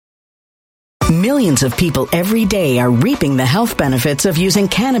Millions of people every day are reaping the health benefits of using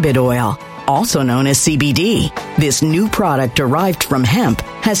cannabis oil, also known as CBD. This new product derived from hemp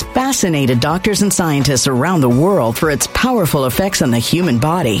has fascinated doctors and scientists around the world for its powerful effects on the human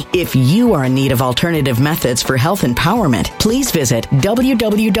body. If you are in need of alternative methods for health empowerment, please visit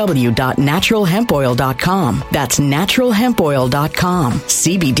www.naturalhempoil.com. That's naturalhempoil.com.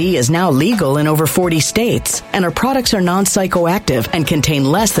 CBD is now legal in over 40 states, and our products are non-psychoactive and contain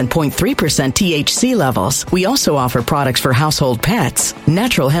less than 0.3% THC levels. We also offer products for household pets.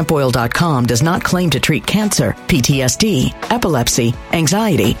 Naturalhempoil.com does not claim to treat cancer, PTSD, epilepsy,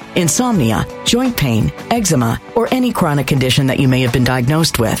 anxiety, insomnia, joint pain, eczema, or any chronic condition that you may have been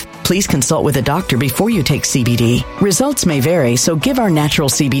diagnosed with. Please consult with a doctor before you take CBD. Results may vary, so give our natural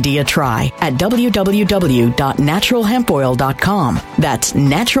CBD a try at www.naturalhempoil.com. That's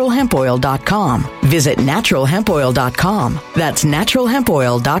naturalhempoil.com. Visit naturalhempoil.com. That's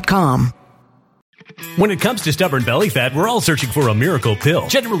naturalhempoil.com. When it comes to stubborn belly fat, we're all searching for a miracle pill.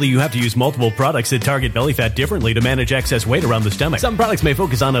 Generally, you have to use multiple products that target belly fat differently to manage excess weight around the stomach. Some products may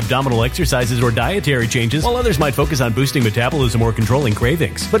focus on abdominal exercises or dietary changes, while others might focus on boosting metabolism or controlling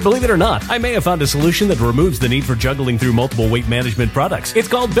cravings. But believe it or not, I may have found a solution that removes the need for juggling through multiple weight management products. It's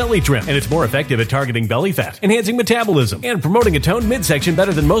called Belly Trim, and it's more effective at targeting belly fat, enhancing metabolism, and promoting a toned midsection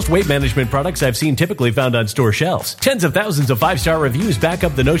better than most weight management products I've seen typically found on store shelves. Tens of thousands of 5-star reviews back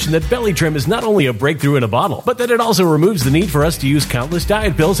up the notion that Belly Trim is not only a breakthrough in a bottle, but that it also removes the need for us to use countless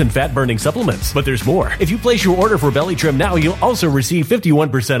diet pills and fat-burning supplements. But there's more. If you place your order for Belly Trim now, you'll also receive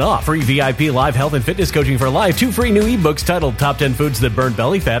 51% off, free VIP live health and fitness coaching for life, 2 free new ebooks titled Top 10 Foods That Burn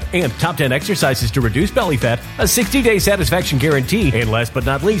Belly Fat and Top 10 Exercises to Reduce Belly Fat, a 60-day satisfaction guarantee, and last but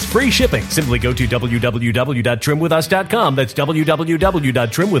not least, free shipping. Simply go to www.trimwithus.com. That's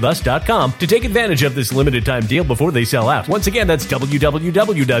www.trimwithus.com to take advantage of this limited time deal before they sell out. Once again, that's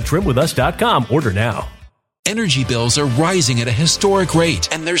www.trimwithus.com. Order now. Energy bills are rising at a historic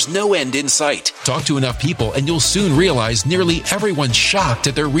rate, and there's no end in sight. Talk to enough people, and you'll soon realize nearly everyone's shocked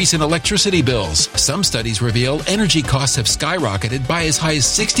at their recent electricity bills. Some studies reveal energy costs have skyrocketed by as high as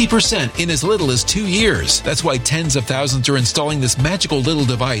 60% in as little as 2 years. That's why tens of thousands are installing this magical little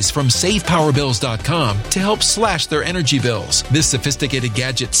device from SavePowerBills.com to help slash their energy bills. This sophisticated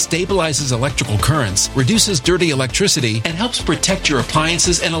gadget stabilizes electrical currents, reduces dirty electricity, and helps protect your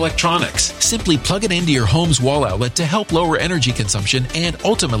appliances and electronics. Simply plug it into your home's wall outlet to help lower energy consumption and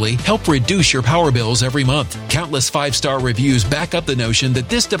ultimately help reduce your power bills every month. Countless 5-star reviews back up the notion that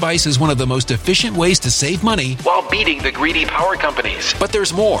this device is one of the most efficient ways to save money while beating the greedy power companies. But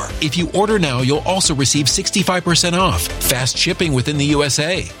there's more. If you order now, you'll also receive 65% off, fast shipping within the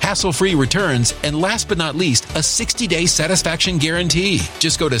USA, hassle-free returns, and last but not least, a 60-day satisfaction guarantee.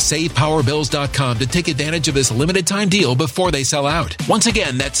 Just go to SavePowerBills.com to take advantage of this limited time deal before they sell out. Once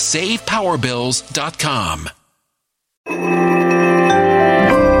again, that's SavePowerBills.com.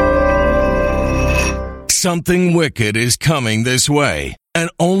 Something wicked is coming this way,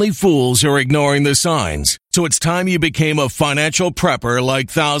 and only fools are ignoring the signs. So it's time you became a financial prepper like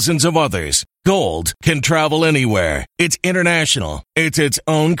thousands of others. Gold can travel anywhere. It's international. It's its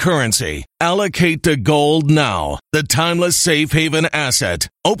own currency. Allocate to gold now, the timeless safe haven asset.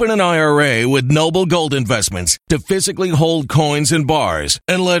 Open an IRA with Noble Gold Investments to physically hold coins and bars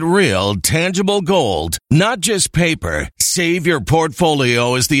and let real, tangible gold, not just paper, save your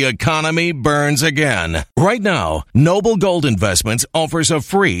portfolio as the economy burns again. Right now, Noble Gold Investments offers a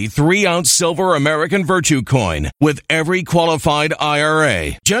free 3-ounce silver American Virtue coin with every qualified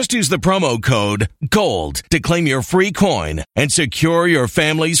IRA. Just use the promo code GOLD to claim your free coin and secure your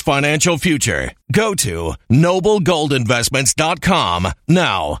family's financial future. Go to noblegoldinvestments.com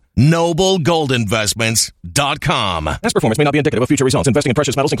now. noblegoldinvestments.com. Past performance may not be indicative of future results. Investing in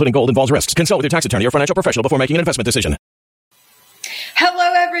precious metals, including gold, involves risks. Consult with your tax attorney or financial professional before making an investment decision.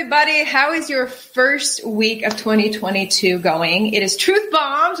 Hello, everybody. How is your first week of 2022 going? It is Truth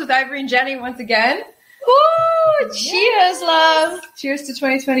Bombs with Ivory and Jenny once again. Woo! Cheers, love. Cheers to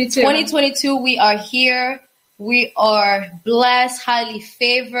 2022. 2022, we are here. We are blessed, highly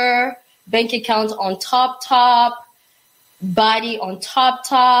favored. Bank account on top. Body on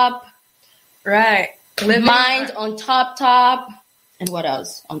top. Right. Mind on top. And what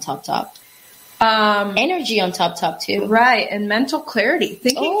else on top? Energy on top too. Right. And mental clarity.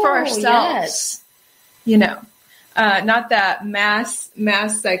 Thinking for ourselves. Yes. You know, not that mass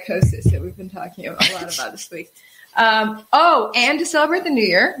psychosis that we've been talking a lot about this week. And to celebrate the new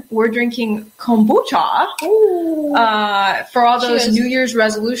year, we're drinking kombucha for all those Cheers. New Year's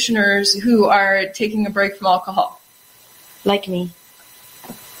resolutioners who are taking a break from alcohol. Like me.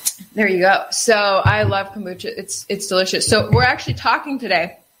 There you go. So I love kombucha. It's delicious. So we're actually talking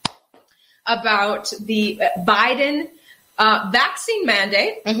today about the Biden vaccine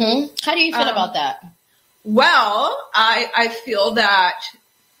mandate. Mm-hmm. How do you feel about that? Well, I feel that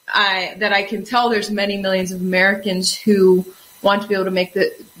I can tell there's many millions of Americans who want to be able to make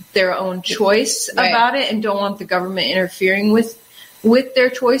their own choice about it and don't want the government interfering with their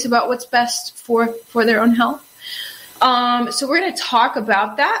choice about what's best for their own health. So we're going to talk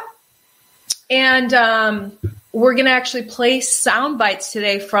about that. And we're going to actually play sound bites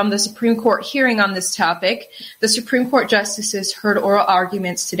today from the Supreme Court hearing on this topic. The Supreme Court justices heard oral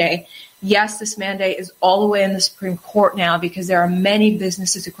arguments today. Yes, this mandate is all the way in the Supreme Court now because there are many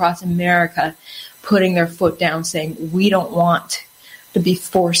businesses across America putting their foot down saying, we don't want to be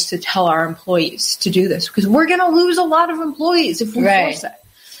forced to tell our employees to do this because we're going to lose a lot of employees if we force it.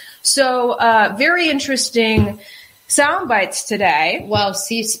 So very interesting sound bites today. Well,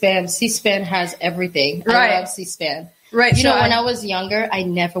 C-SPAN has everything. I love C-SPAN. Right. You know, when I was younger, I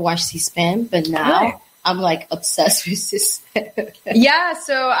never watched C-SPAN, but now I'm like obsessed with C-SPAN. Yeah,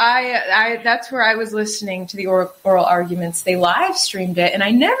 so I that's where I was listening to the oral arguments. They live streamed it, and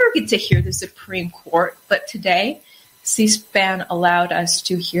I never get to hear the Supreme Court, but today C-SPAN allowed us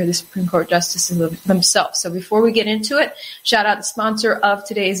to hear the Supreme Court justices themselves. So before we get into it, shout out the sponsor of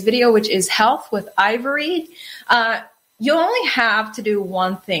today's video, which is Health with Ivory. You only have to do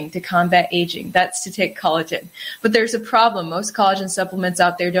one thing to combat aging. That's to take collagen. But there's a problem. Most collagen supplements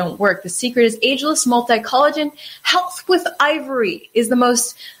out there don't work. The secret is ageless multi-collagen. Health with Ivory is the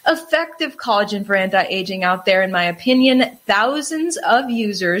most effective collagen for anti-aging out there, in my opinion. Thousands of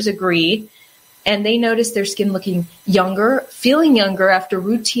users agree, and they notice their skin looking younger, feeling younger after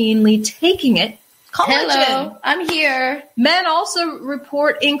routinely taking it. Collagen. Hello, I'm here. Men also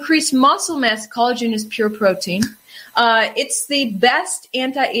report increased muscle mass. Collagen is pure protein. It's the best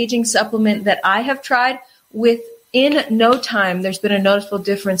anti-aging supplement that I have tried. Within no time, there's been a noticeable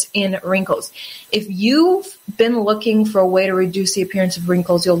difference in wrinkles. If you've been looking for a way to reduce the appearance of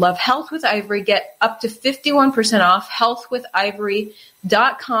wrinkles, you'll love Health with Ivory. Get up to 51% off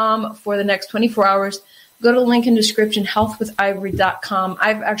healthwithivory.com for the next 24 hours. Go to the link in the description, healthwithivory.com.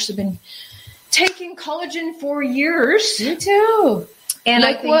 I've actually been taking collagen for years. Me too. And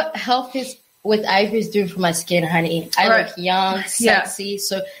like what Health with Ivory is doing for my skin, honey. I look young, sexy.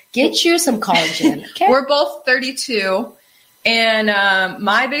 So get you some collagen. Okay? We're both 32. And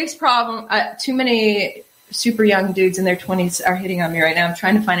my biggest problem, too many super young dudes in their 20s are hitting on me right now. I'm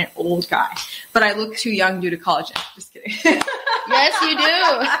trying to find an old guy. But I look too young due to collagen. Just kidding. Yes, you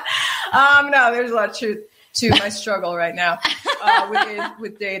do. No, there's a lot of truth to my struggle right now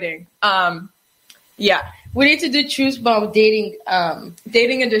with dating. Yeah. We need to do Truth Bomb dating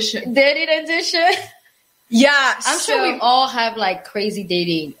edition. Dating edition. Yeah. I'm sure we all have like crazy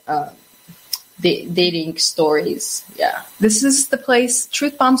dating stories. Yeah. This is the place,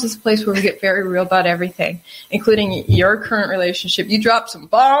 Truth Bombs is the place where we get very real about everything, including your current relationship. You dropped some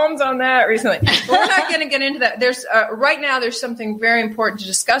bombs on that recently. But we're not going to get into that. There's right now, there's something very important to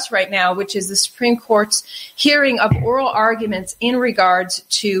discuss right now, which is the Supreme Court's hearing of oral arguments in regards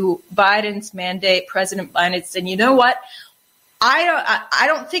to Biden's mandate, President Biden. And you know what? I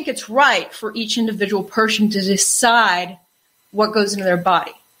don't think it's right for each individual person to decide what goes into their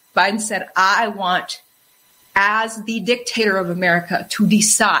body. Biden said, I want, as the dictator of America, to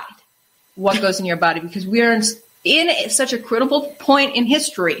decide what goes in your body because we are in such a critical point in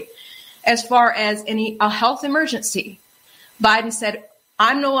history as far as a health emergency. Biden said,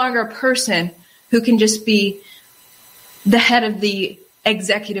 I'm no longer a person who can just be the head of the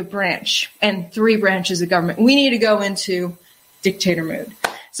executive branch and 3 branches of government. We need to go into dictator mode.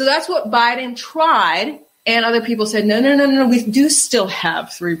 So that's what Biden tried. And other people said, no, we do still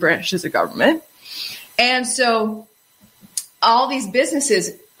have 3 branches of government. And so all these businesses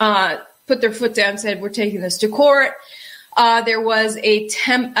put their foot down and said, we're taking this to court. There was a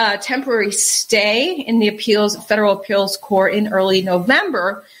temporary stay in the federal appeals court in early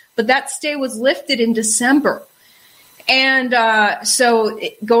November, but that stay was lifted in December. And so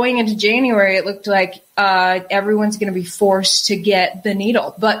going into January, it looked like everyone's going to be forced to get the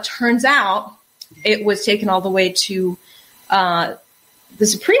needle. But turns out it was taken all the way to the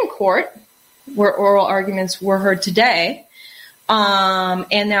Supreme Court, where oral arguments were heard today.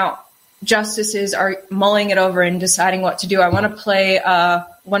 And now justices are mulling it over and deciding what to do. I want to play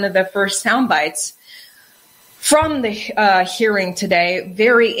one of the first sound bites from the hearing today.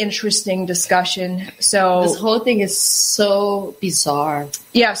 Very interesting discussion. So this whole thing is so bizarre.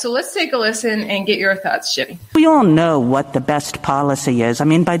 Yeah, so let's take a listen and get your thoughts, Shitty. We all know what the best policy is. I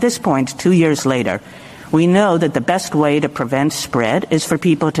mean, by this point, 2 years later, we know that the best way to prevent spread is for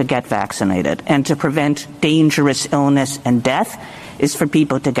people to get vaccinated. And to prevent dangerous illness and death is for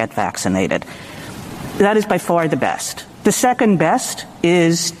people to get vaccinated. That is by far the best. The second best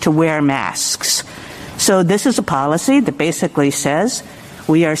is to wear masks. So this is a policy that basically says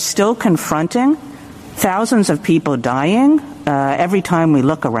we are still confronting thousands of people dying every time we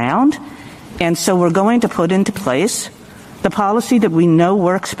look around. And so we're going to put into place the policy that we know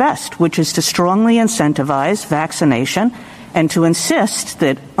works best, which is to strongly incentivize vaccination and to insist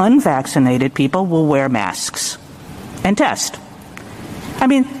that unvaccinated people will wear masks and test. I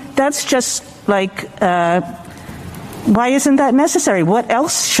mean, that's just like, why isn't that necessary? What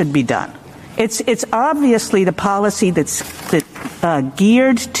else should be done? It's obviously the policy that's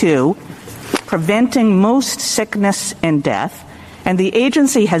geared to preventing most sickness and death, and the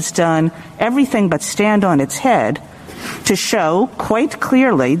agency has done everything but stand on its head to show quite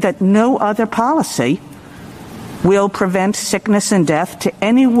clearly that no other policy will prevent sickness and death to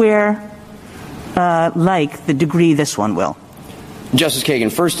anywhere like the degree this one will. Justice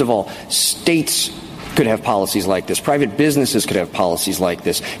Kagan, first of all, states could have policies like this. Private businesses could have policies like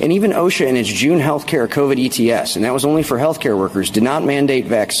this. And even OSHA in its June healthcare COVID ETS, and that was only for healthcare workers, did not mandate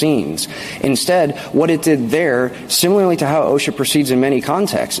vaccines. Instead, what it did there, similarly to how OSHA proceeds in many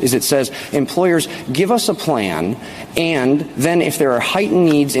contexts, is it says, employers, give us a plan, and then if there are heightened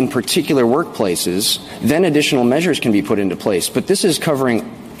needs in particular workplaces, then additional measures can be put into place. But this is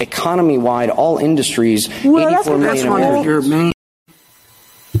covering economy-wide, all industries, 84 million Americans.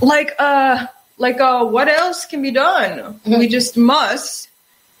 What else can be done? We just must,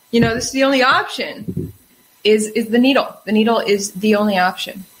 this is the only option, is the needle. The needle is the only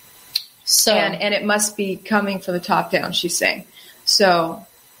option. So, and it must be coming from the top down, she's saying. So,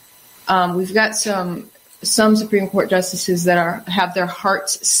 we've got some Supreme Court justices that have their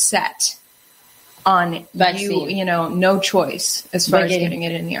hearts set on vaccine. No choice as far as getting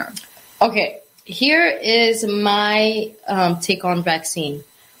it in the arm. Okay, here is my take on vaccine.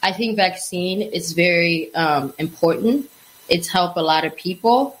 I think vaccine is very important. It's helped a lot of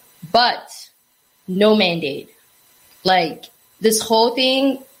people, but no mandate. Like, this whole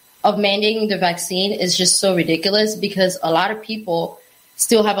thing of mandating the vaccine is just so ridiculous because a lot of people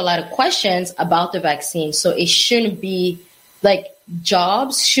still have a lot of questions about the vaccine. So it shouldn't be like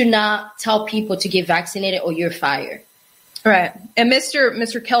jobs should not tell people to get vaccinated or you're fired. Right. And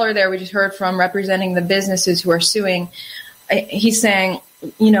Mr. Keller there, we just heard from, representing the businesses who are suing. He's saying,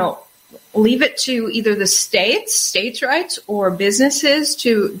 leave it to either the states' rights, or businesses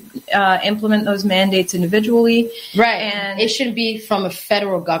to implement those mandates individually. Right. And it should be from a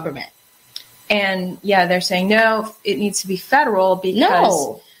federal government. And they're saying, no, it needs to be federal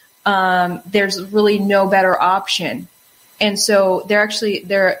because there's really no better option. And so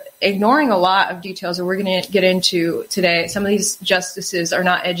they're ignoring a lot of details that we're going to get into today. Some of these justices are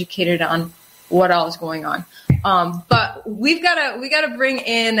not educated on what all is going on. But we got to bring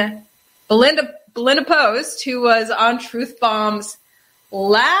in Belinda Post, who was on Truth Bombs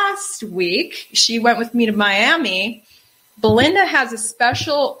last week. She went with me to Miami. Belinda has a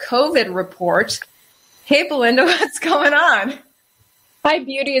special COVID report. Hey, Belinda, what's going on? Hi,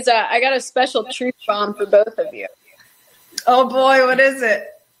 beauties. I got a special truth bomb for both of you. Oh, boy, what is it?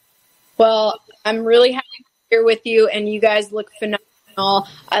 Well, I'm really happy to be here with you, and you guys look phenomenal.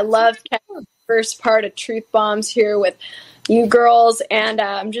 I love the first part of Truth Bombs here with you girls, and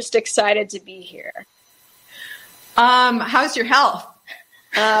I'm just excited to be here. How's your health?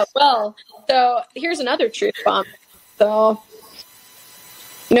 So here's another truth bomb. So,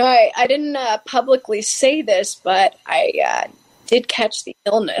 I didn't publicly say this, but I did catch the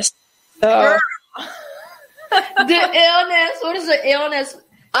illness. So. The illness? What is the illness?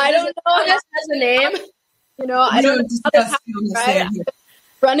 I don't know. This has a name. I don't know how this happened, right? I've been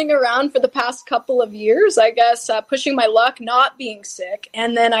running around for the past couple of years, I guess, pushing my luck, not being sick.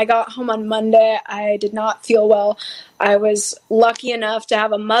 And then I got home on Monday. I did not feel well. I was lucky enough to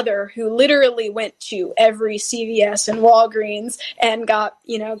have a mother who literally went to every CVS and Walgreens and got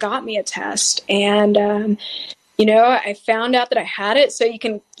me a test. And, I found out that I had it. So you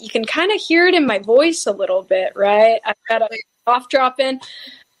can kind of hear it in my voice a little bit, right? I've got a cough drop in.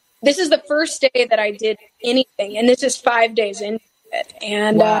 This is the first day that I did anything, and this is 5 days into it.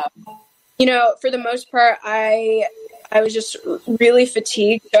 And, wow. For the most part, I was just really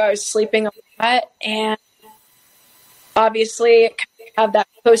fatigued. So I was sleeping a lot, and obviously I have that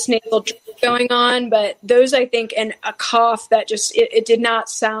postnasal drip going on, but those, I think, and a cough that just, it did not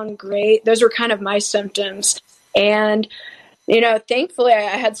sound great. Those were kind of my symptoms. And, thankfully I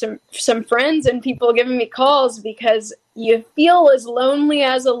had some friends and people giving me calls because you feel as lonely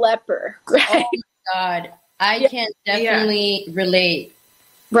as a leper, right? Oh my God. I can definitely relate.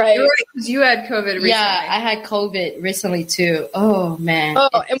 Right. Because you had COVID recently. Yeah, I had COVID recently too. Oh man.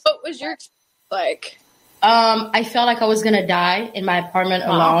 Oh, and what was your experience like? I felt like I was gonna die in my apartment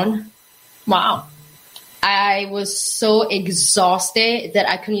alone. Wow. I was so exhausted that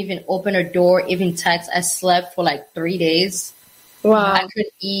I couldn't even open a door, even text. I slept for like 3 days. Wow. I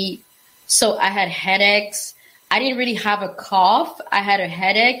couldn't eat. So I had headaches. I didn't really have a cough. I had a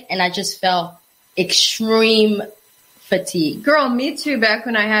headache and I just felt extreme fatigue. Girl, me too, back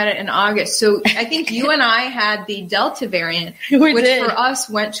when I had it in August. So I think you and I had the Delta variant, which did. for us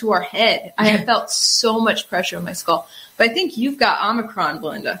went to our head. I had felt so much pressure in my skull. But I think you've got Omicron,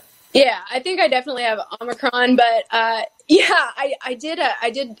 Belinda. Yeah, I think I definitely have Omicron, but I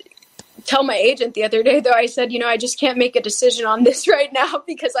did tell my agent the other day, though. I said, I just can't make a decision on this right now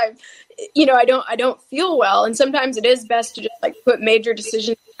because I don't feel well, and sometimes it is best to just like put major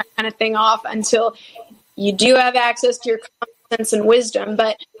decisions that kind of thing off until you do have access to your common sense and wisdom.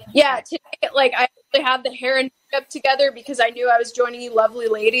 But yeah, today, like I actually had the hair and makeup together because I knew I was joining you lovely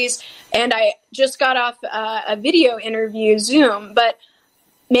ladies, and I just got off a video interview Zoom, but.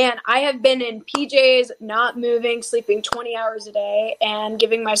 Man, I have been in PJs, not moving, sleeping 20 hours a day, and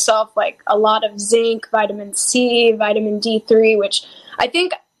giving myself like a lot of zinc, vitamin C, vitamin D3, which I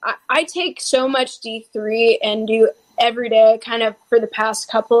think I take so much D3 and do every day kind of for the past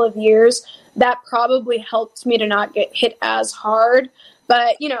couple of years. That probably helped me to not get hit as hard.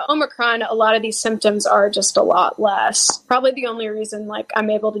 But, Omicron, a lot of these symptoms are just a lot less. Probably the only reason, like, I'm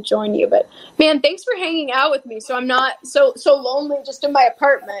able to join you. But, man, thanks for hanging out with me so I'm not so lonely just in my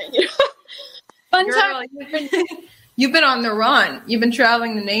apartment. Fun Girl, time. You've been on the run. You've been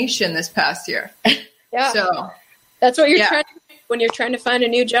traveling the nation this past year. Yeah. So that's what you're trying to do when you're trying to find a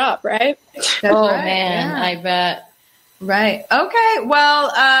new job, right? That's right, man, I bet. Right. Okay.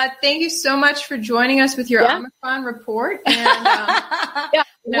 Well, thank you so much for joining us with your Omicron report. And,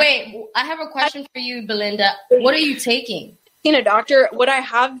 Wait, I have a question for you, Belinda. What are you taking? Seen a doctor. What I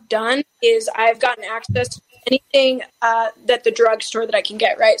have done is I've gotten access to anything that the drugstore that I can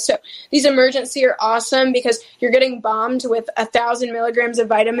get, right? So these Emergency are awesome because you're getting bombed with 1,000 milligrams of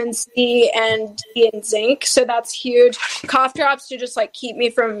vitamin C and D and zinc. So that's huge. Cough drops to just like keep me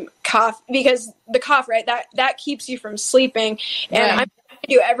from cough because the cough, right? That keeps you from sleeping. And I'm going to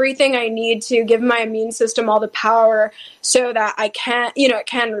do everything I need to give my immune system all the power so that I can, it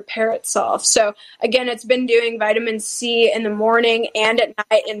can repair itself. So again, it's been doing vitamin C in the morning and at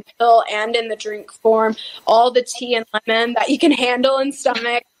night in pill and in the drink form, all the tea and lemon that you can handle in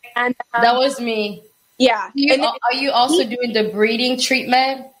stomach. And that was me. Yeah. Are you also doing the breathing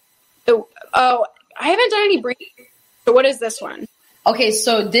treatment? I haven't done any breathing. So what is this one? Okay,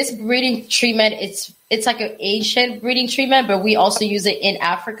 so this breathing treatment, it's like an ancient breathing treatment, but we also use it in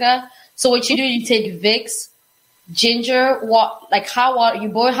Africa. So what you do, you take Vicks, ginger, like hot water, you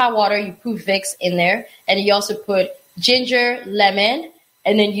boil hot water, you put Vicks in there, and you also put ginger, lemon,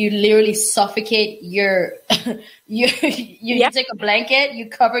 and then you literally suffocate you take a blanket, you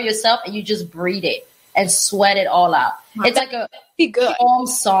cover yourself, and you just breathe it and sweat it all out. It's like a calm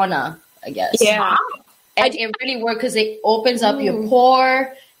sauna, I guess. Yeah. And it really works because it opens up your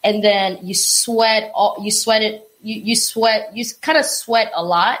pore, and then you sweat. You kind of sweat a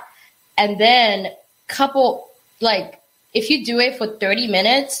lot, and then if you do it for 30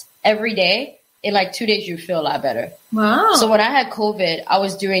 minutes every day, in like 2 days you feel a lot better. Wow! So when I had COVID, I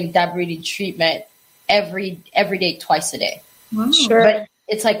was doing that breathing treatment every day, twice a day. Wow. Sure. But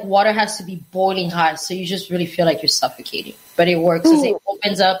it's like water has to be boiling hot, so you just really feel like you're suffocating. But it works because it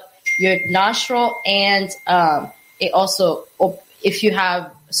opens up your nostril, and it also, if you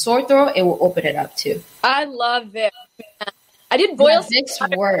have sore throat, it will open it up too. I love it. I did boil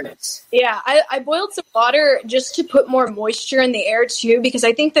some words. Yeah, I boiled some water just to put more moisture in the air too, because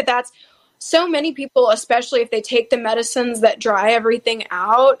I think that's so many people, especially if they take the medicines that dry everything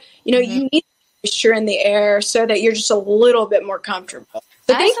out, you need moisture in the air so that you're just a little bit more comfortable.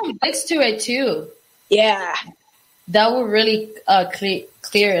 So add some Vicks to it too. Yeah. That will really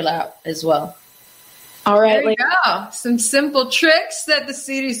clear it out as well. All right. There you go. Some simple tricks that the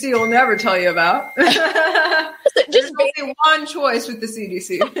CDC will never tell you about. There's only one choice with the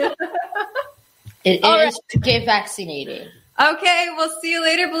CDC. It is to get vaccinated. Okay, we'll see you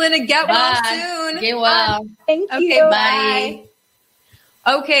later, Belinda. Get well soon. Get well. Thank you. Okay, bye.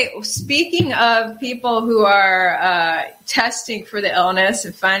 Okay, speaking of people who are testing for the illness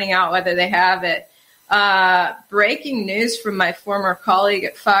and finding out whether they have it, breaking news from my former colleague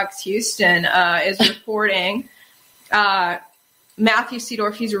at Fox Houston is reporting, Matthew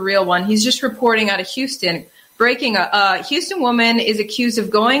Seedorf, he's a real one. He's just reporting out of Houston. Breaking, a Houston woman is accused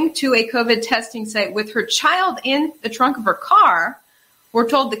of going to a COVID testing site with her child in the trunk of her car We're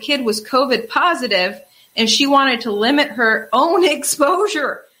told the kid was COVID positive and she wanted to limit her own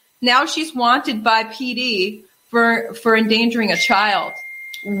exposure. Now she's wanted by PD for endangering a child.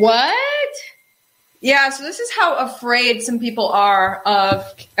 What? Yeah, so this is how afraid some people are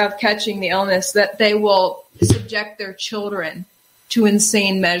of catching the illness, that they will subject their children to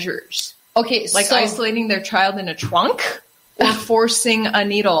insane measures. Okay, like isolating their child in a trunk or forcing a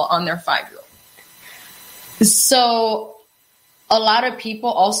needle on their 5-year-old. So a lot of people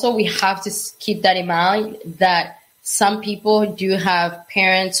also, we have to keep that in mind, that some people do have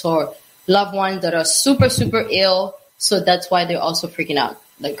parents or loved ones that are super, super ill. So that's why they're also freaking out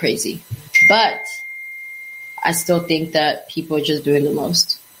like crazy. But I still think that people are just doing the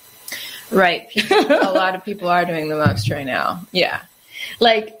most. Right. A lot of people are doing the most right now. Yeah.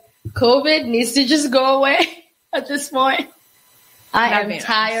 Like, COVID needs to just go away at this point. I am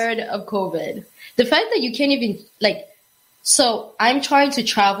tired of COVID. The fact that you can't even, so I'm trying to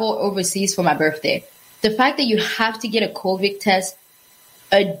travel overseas for my birthday. The fact that you have to get a COVID test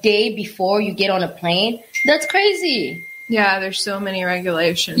a day before you get on a plane, that's crazy. Yeah, there's so many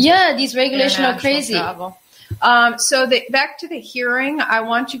regulations. Yeah, these regulations are crazy. Travel. So back to the hearing, I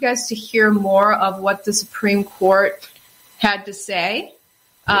want you guys to hear more of what the Supreme Court had to say.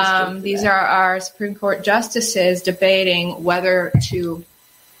 These are our Supreme Court justices debating whether to,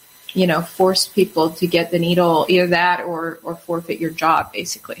 force people to get the needle, either that or forfeit your job,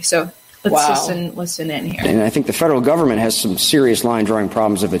 basically. So let's listen in here. And I think the federal government has some serious line drawing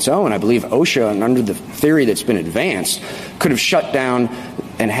problems of its own. I believe OSHA, and under the theory that's been advanced, could have shut down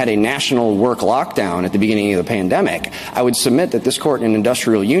and had a national work lockdown at the beginning of the pandemic. I would submit that this court in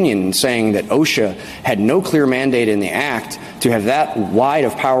Industrial Union, saying that OSHA had no clear mandate in the act to have that wide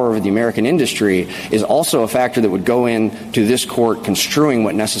of power over the American industry, is also a factor that would go into this court construing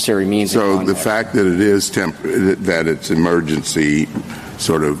what necessary means. So the fact that it is that it's emergency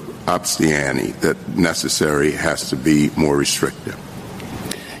sort of ups the ante, that necessary has to be more restrictive.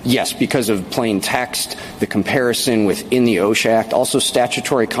 Yes, because of plain text, the comparison within the OSHA Act, also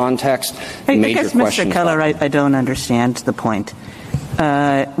statutory context. I guess, Mr. Keller, I don't understand the point.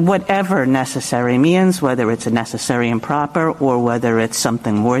 Whatever necessary means, whether it's a necessary and proper or whether it's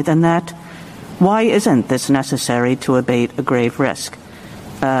something more than that, why isn't this necessary to abate a grave risk?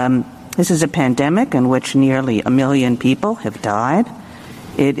 This is a pandemic in which nearly 1 million people have died.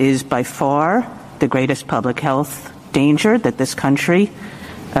 It is by far the greatest public health danger that this country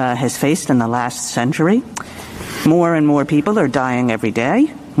has faced in the last century. More and more people are dying every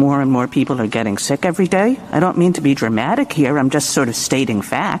day. More and more people are getting sick every day. I don't mean to be dramatic here. I'm just sort of stating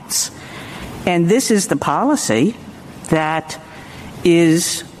facts. And this is the policy that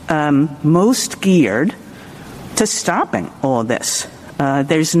is most geared to stopping all this.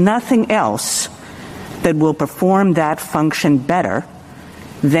 There's nothing else that will perform that function better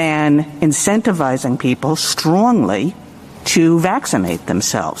than incentivizing people strongly to vaccinate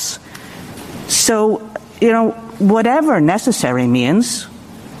themselves. So, whatever necessary means,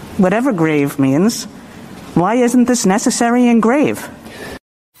 whatever grave means, why isn't this necessary and grave?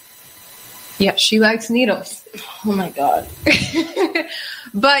 Yeah, she likes needles. Oh my God.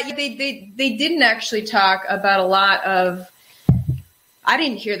 But they didn't actually talk about a lot of, I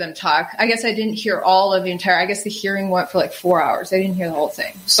didn't hear them talk. I guess I didn't hear all of the entire, I guess the hearing went for 4 hours. I didn't hear the whole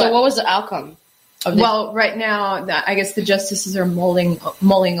thing. So what was the outcome? Well, right now, I guess the justices are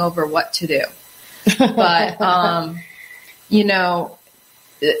mulling over what to do. But,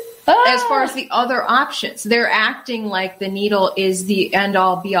 as far as the other options, they're acting like the needle is the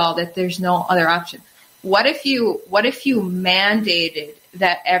end-all, be-all, that there's no other option. What if you mandated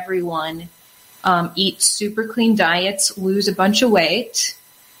that everyone eat super clean diets, lose a bunch of weight,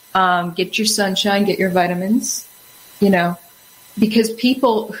 get your sunshine, get your vitamins, because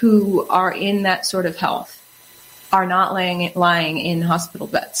people who are in that sort of health are not lying in hospital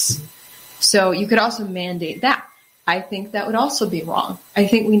beds. So you could also mandate that. I think that would also be wrong. I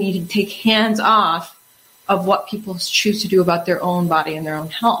think we need to take hands off of what people choose to do about their own body and their own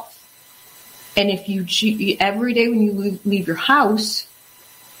health. And if you every day when you leave your house,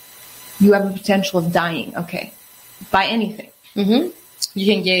 you have a potential of dying, by anything. Mm-hmm. You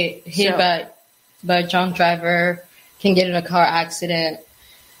can get hit by a drunk driver, can get in a car accident.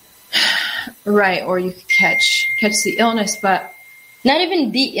 Right, or you could catch the illness, but not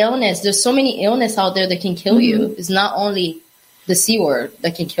even the illness. There's so many illness out there that can kill you. It's not only the C word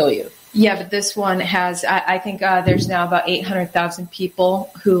that can kill you. Yeah, but this one has, I think there's now about 800,000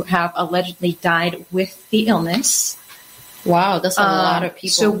 people who have allegedly died with the illness. Wow, that's a lot of people.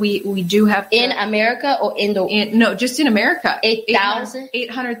 So we do have in America or no, just in America.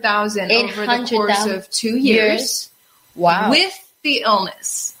 800,000 over the course of 2 years. Wow. With the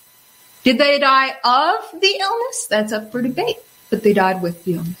illness. Did they die of the illness? That's up for debate. But they died with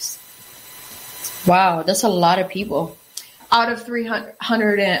the illness. Wow, that's a lot of people. Out of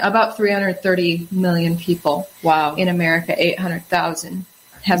about 330 million people. Wow. In America, 800,000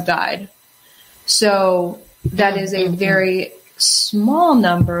 have died. So that is a very small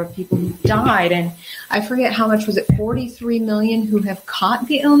number of people who died. And I forget how much was it, 43 million who have caught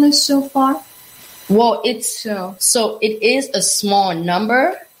the illness so far? Well, it's so it is a small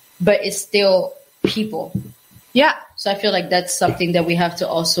number, but it's still people. Yeah. So I feel like that's something that we have to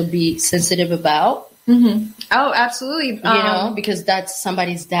also be sensitive about. Mm-hmm. Oh, absolutely. You know, because that's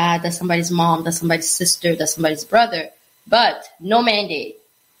somebody's dad, that's somebody's mom, that's somebody's sister, that's somebody's brother, but no mandate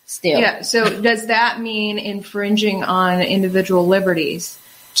still. Yeah. So does that mean infringing on individual liberties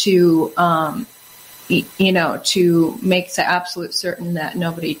to, to make the absolute certain that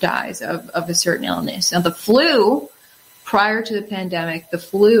nobody dies of a certain illness? Now, the flu, prior to the pandemic, the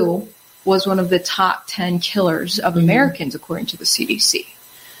flu was one of the top 10 killers of Americans, according to the CDC.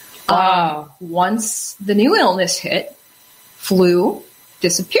 Wow. Once the new illness hit, flu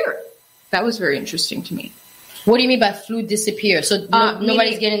disappeared. That was very interesting to me. What do you mean by flu disappear? So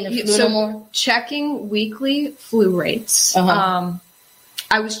nobody's getting the flu no more? Checking weekly flu rates. I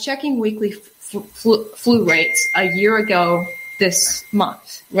was checking weekly flu rates a year ago this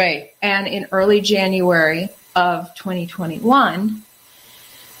month. Right. And in early January of 2021,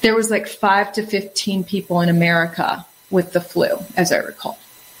 there was like 5 to 15 people in America with the flu, as I recall.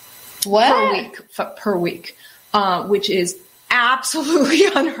 What? Per week, which is absolutely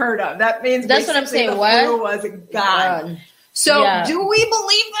unheard of. That means that's what I'm saying. The flu was gone. So do we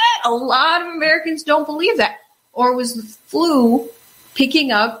believe that? A lot of Americans don't believe that. Or was the flu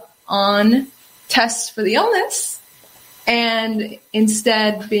picking up on tests for the illness and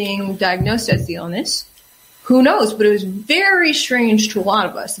instead being diagnosed as the illness? Who knows? But it was very strange to a lot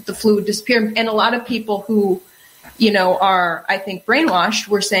of us that the flu would disappear. And a lot of people who, are, I think, brainwashed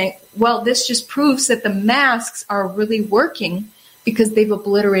were saying, well, this just proves that the masks are really working because they've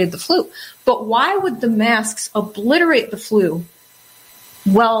obliterated the flu. But why would the masks obliterate the flu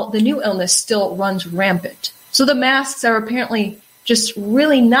while the new illness still runs rampant? So the masks are apparently just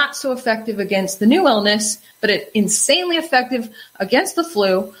really not so effective against the new illness, but insanely effective against the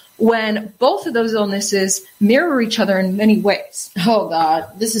flu when both of those illnesses mirror each other in many ways. Oh, God,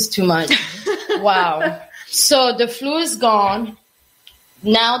 this is too much. Wow. So the flu is gone.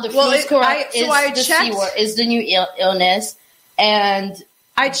 Now the flu is correct. Is the new illness. And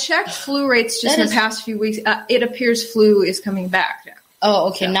I checked flu rates just in the past few weeks. It appears flu is coming back now. Oh,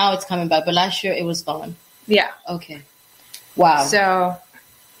 okay. So. Now it's coming back. But last year it was gone. Yeah. Okay. Wow. So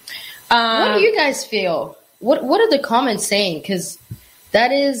what do you guys feel? What are the comments saying? Because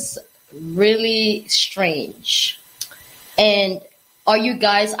that is really strange. And are you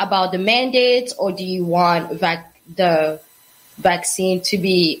guys about the mandates, or do you want the vaccine to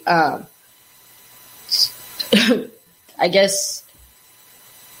be, I guess?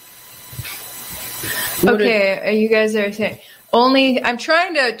 Okay, you guys are saying I'm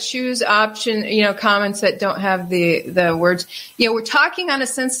trying to choose comments that don't have the words. Yeah, we're talking on a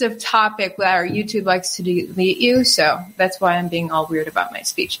sensitive topic that our YouTube likes to delete you, so that's why I'm being all weird about my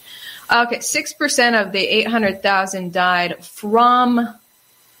speech. Okay, 6% of the 800,000 died from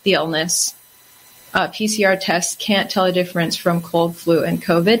the illness. PCR tests can't tell a difference from cold, flu, and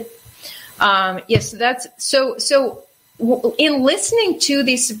COVID. Yes, that's so. In listening to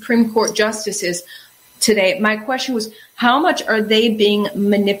these Supreme Court justices today, my question was, how much are they being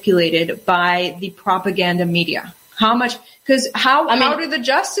manipulated by the propaganda media? How much? Because how do the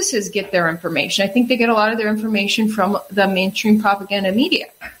justices get their information? I think they get a lot of their information from the mainstream propaganda media,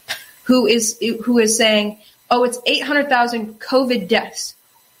 who is saying, oh, it's 800,000 COVID deaths.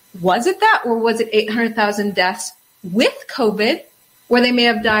 Was it that, or was it 800,000 deaths with COVID, where they may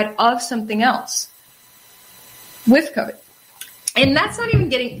have died of something else with COVID? And that's not even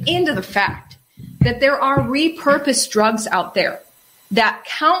getting into the fact that there are repurposed drugs out there that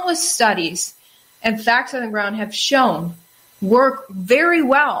countless studies and facts on the ground have shown work very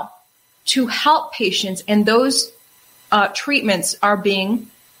well to help patients, and those treatments are being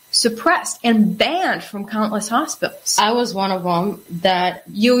suppressed and banned from countless hospitals. I was one of them that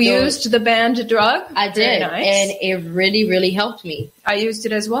used the banned drug. I did, nice. And it really, really helped me. I used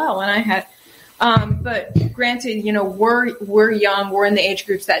it as well when I had. But granted, we're young, we're in the age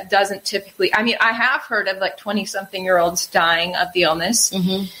groups that doesn't typically. I mean, I have heard of like 20-something-year-olds dying of the illness.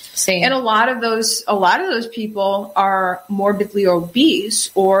 Mm-hmm. Same. And a lot of those people are morbidly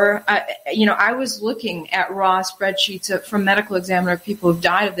obese, or I was looking at raw spreadsheets from medical examiner of people who've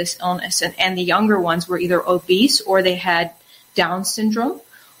died of this illness, and the younger ones were either obese or they had Down syndrome,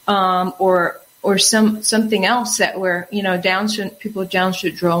 or something else that where, people with Down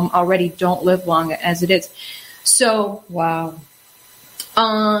syndrome already don't live long as it is. So, wow.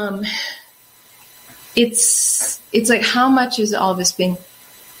 It's like, how much is all this being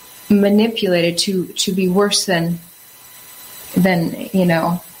manipulated to be worse than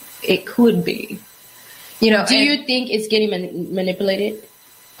it could be? Do you think it's getting manipulated?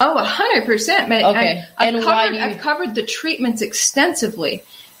 Oh, 100%. Okay. I've covered the treatments extensively,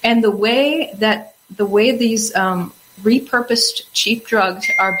 and the way these repurposed cheap drugs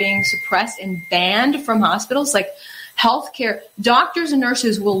are being suppressed and banned from hospitals, like healthcare, doctors and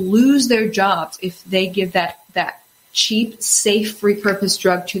nurses will lose their jobs if they give that cheap, safe, repurposed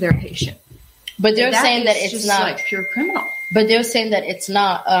drug to their patient. But they're saying that it's not like pure criminal. But they're saying that it's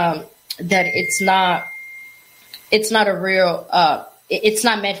not it's not a real. It's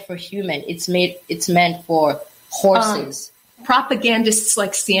not meant for human. It's meant for horses. Propagandists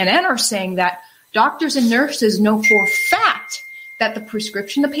like CNN are saying that doctors and nurses know for a fact that the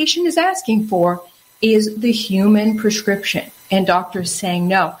prescription the patient is asking for is the human prescription, and doctors saying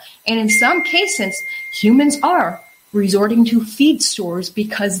no. And in some cases, humans are resorting to feed stores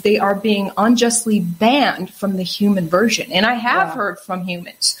because they are being unjustly banned from the human version. And I have heard from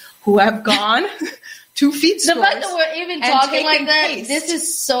humans who have gone to feed stores. The fact that we're even talking like that, paste. This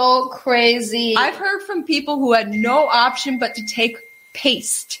is so crazy. I've heard from people who had no option but to take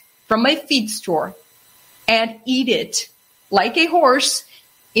paste from a feed store and eat it like a horse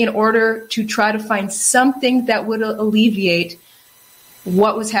in order to try to find something that would alleviate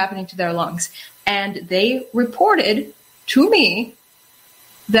what was happening to their lungs. And they reported to me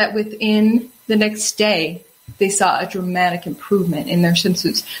that within the next day, they saw a dramatic improvement in their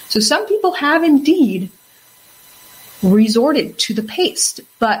symptoms. So some people have indeed resorted to the paste,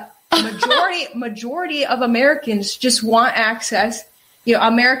 but majority of Americans just want access.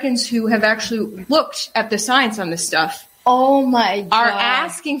 Americans who have actually looked at the science on this stuff. Oh my God. Are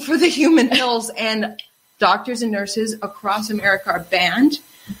asking for the human pills, and doctors and nurses across America are banned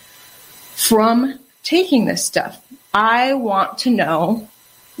from taking this stuff. I want to know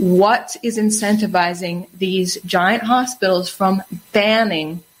what is incentivizing these giant hospitals from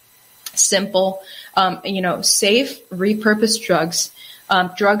banning simple, safe, repurposed drugs,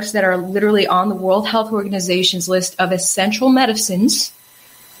 drugs that are literally on the World Health Organization's list of essential medicines.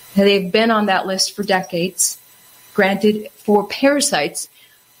 They've been on that list for decades, granted for parasites,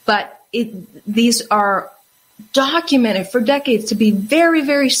 but these are documented for decades to be very,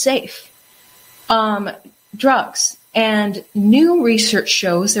 very safe drugs. And new research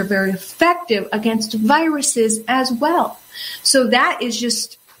shows they're very effective against viruses as well. So that is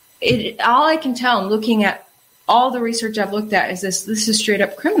just all I can tell. Looking at all the research I've looked at is this is straight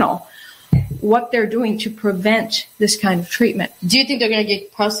up criminal, what they're doing to prevent this kind of treatment. Do you think they're going to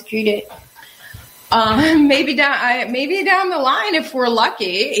get prosecuted? Maybe down the line, if we're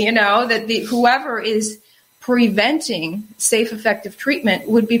lucky, that whoever is preventing safe, effective treatment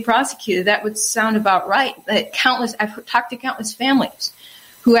would be prosecuted. That would sound about right. I've talked to countless families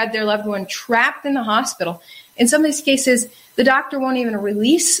who had their loved one trapped in the hospital. In some of these cases, the doctor won't even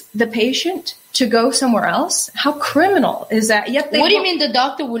release the patient to go somewhere else. How criminal is that? Yet what do you mean the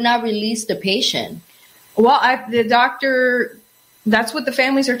doctor would not release the patient? Well, the doctor, that's what the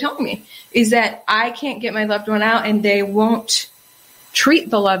families are telling me, is that I can't get my loved one out, and they won't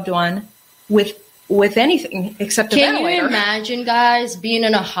treat the loved one with anything except a ventilator. Can you imagine, guys, being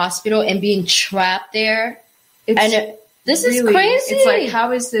in a hospital and being trapped there? This is crazy. It's like,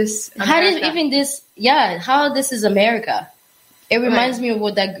 how is this America? How this is America? It reminds me of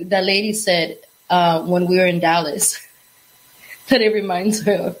what that lady said when we were in Dallas. That it reminds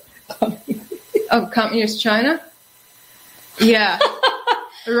her of communist China? Yeah.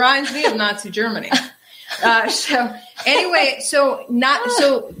 It reminds me of Nazi Germany. So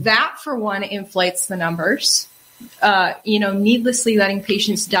that for one inflates the numbers. Needlessly letting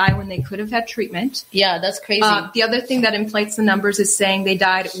patients die when they could have had treatment. Yeah, that's crazy. The other thing that inflates the numbers is saying they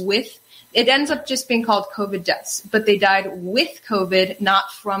died with. It ends up just being called COVID deaths, but they died with COVID,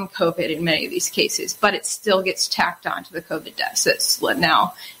 not from COVID in many of these cases. But it still gets tacked on to the COVID deaths. It's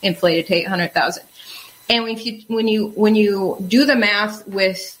now inflated to 800,000. And when you do the math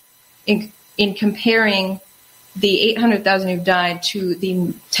in comparing the 800,000 who've died to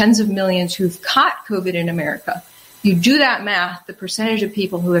the tens of millions who've caught COVID in America, you do that math, the percentage of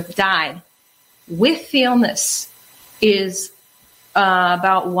people who have died with the illness is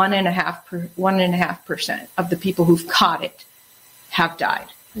about 1.5% of the people who've caught it have died.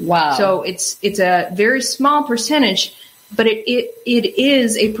 Wow! So it's a very small percentage, but it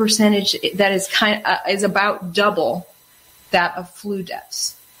is a percentage that is is about double that of flu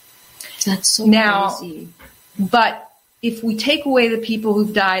deaths. That's so crazy. But if we take away the people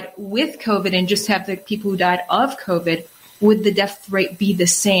who've died with COVID and just have the people who died of COVID, would the death rate be the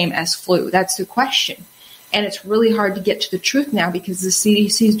same as flu? That's the question. And it's really hard to get to the truth now because the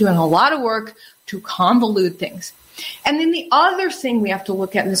CDC is doing a lot of work to convolute things. And then the other thing we have to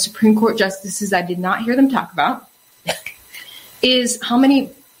look at, and the Supreme Court justices, I did not hear them talk about, is how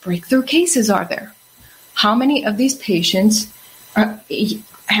many breakthrough cases are there? How many of these patients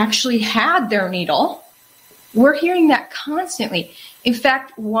actually had their needle? We're hearing that constantly. In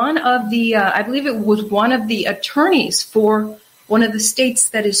fact, one of the, I believe it was one of the attorneys for one of the states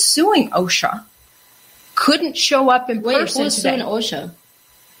that is suing OSHA, couldn't show up in person who's today. suing OSHA?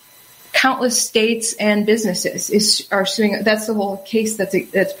 Countless states and businesses are suing. That's the whole case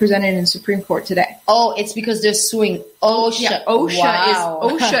that's presented in Supreme Court today. Oh, it's because they're suing OSHA. Yeah, OSHA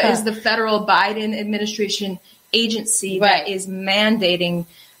Wow. is the federal Biden administration agency that is mandating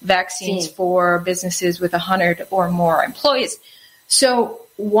vaccines for businesses with 100 or more employees. So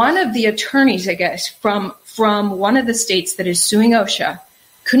one of the attorneys, I guess, from one of the states that is suing OSHA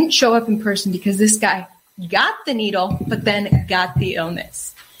couldn't show up in person because this guy got the needle, but then got the illness.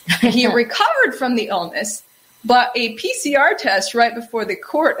 He recovered from the illness, but a PCR test right before the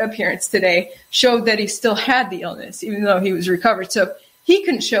court appearance today showed that he still had the illness, even though he was recovered. So he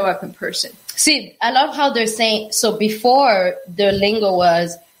couldn't show up in person. See, I love how they're saying, so before the lingo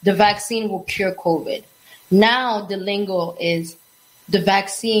was the vaccine will cure COVID. Now the lingo is the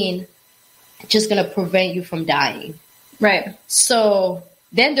vaccine just going to prevent you from dying. Right. So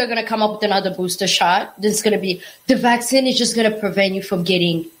then they're going to come up with another booster shot. That's going to be the vaccine is just going to prevent you from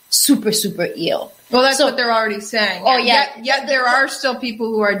getting super, super ill. Well, that's what they're already saying. Oh, yeah. Yet there are still people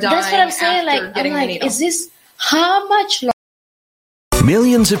who are dying. That's what I'm saying. Getting the needle. Is this how much longer?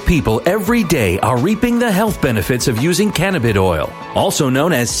 Millions of people every day are reaping the health benefits of using cannabis oil, also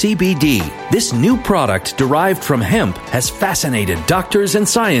known as CBD. This new product derived from hemp has fascinated doctors and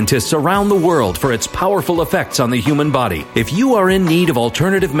scientists around the world for its powerful effects on the human body. If you are in need of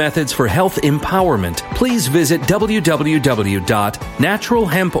alternative methods for health empowerment, please visit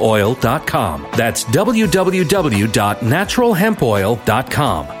www.naturalhempoil.com. That's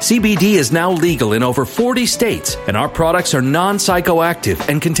www.naturalhempoil.com. CBD is now legal in over 40 states, and our products are non-psychoactive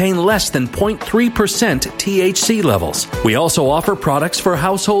and contain less than 0.3% THC levels. We also offer products for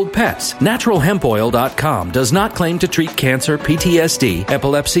household pets. NaturalHempOil.com does not claim to treat cancer, PTSD,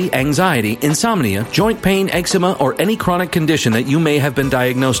 epilepsy, anxiety, insomnia, joint pain, eczema, or any chronic condition that you may have been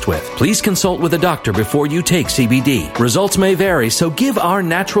diagnosed with. Please consult with a doctor before you take CBD. Results may vary, so give our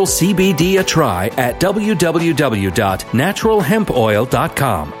natural CBD a try at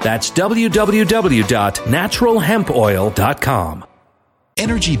www.naturalhempoil.com. That's www.naturalhempoil.com.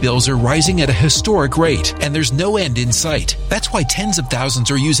 Energy bills are rising at a historic rate, and there's no end in sight. That's why tens of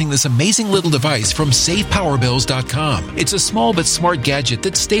thousands are using this amazing little device from SavePowerBills.com. It's a small but smart gadget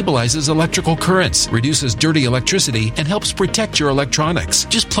that stabilizes electrical currents, reduces dirty electricity, and helps protect your electronics.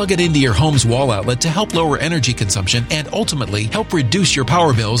 Just plug it into your home's wall outlet to help lower energy consumption and ultimately help reduce your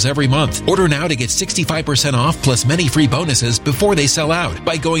power bills every month. Order now to get 65% off plus many free bonuses before they sell out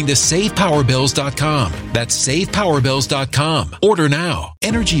by going to SavePowerBills.com. That's SavePowerBills.com. Order now.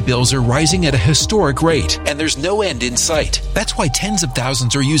 Energy bills are rising at a historic rate, and there's no end in sight. That's why tens of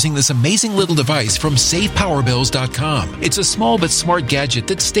thousands are using this amazing little device from SavePowerBills.com. It's a small but smart gadget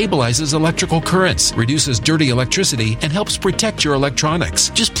that stabilizes electrical currents, reduces dirty electricity, and helps protect your electronics.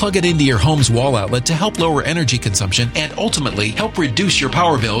 Just plug it into your home's wall outlet to help lower energy consumption and ultimately help reduce your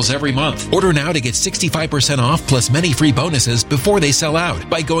power bills every month. Order now to get 65% off plus many free bonuses before they sell out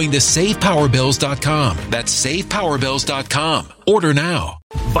by going to SavePowerBills.com. That's SavePowerBills.com. Order now.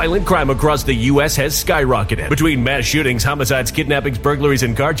 Violent crime across the U.S. has skyrocketed. Between mass shootings, homicides, kidnappings, burglaries,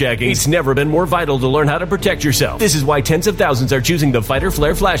 and carjackings, it's never been more vital to learn how to protect yourself. This is why tens of thousands are choosing the Fighter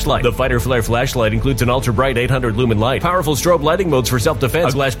Flare flashlight. The Fighter Flare flashlight includes an ultra-bright 800 lumen light, powerful strobe lighting modes for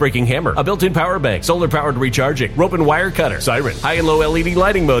self-defense, a glass-breaking hammer, a built-in power bank, solar-powered recharging, rope and wire cutter, siren, high and low LED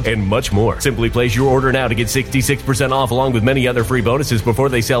lighting mode, and much more. Simply place your order now to get 66% off along with many other free bonuses before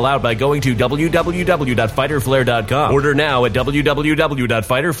they sell out by going to www.fighterflare.com. Order now at www.fighterflare.com.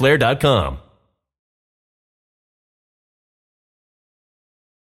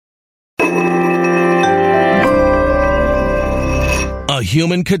 A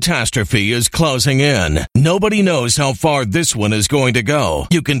human catastrophe is closing in. Nobody knows how far this one is going to go.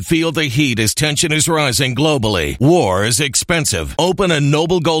 You can feel the heat as tension is rising globally. War is expensive. Open a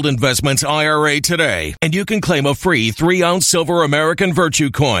Noble Gold Investments IRA today, and you can claim a free 3-ounce silver American Virtue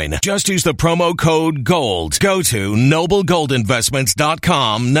coin. Just use the promo code GOLD. Go to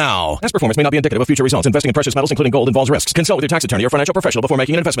noblegoldinvestments.com now. Past performance may not be indicative of future results. Investing in precious metals, including gold, involves risks. Consult with your tax attorney or financial professional before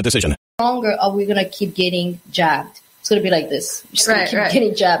making an investment decision. How longer are we going to keep getting jabbed? It's going to be like this. Just keep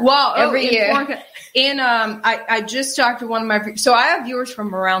getting jabbed every year. I just talked to one of my, so I have viewers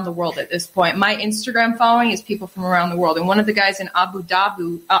from around the world at this point. My Instagram following is people from around the world. And one of the guys in Abu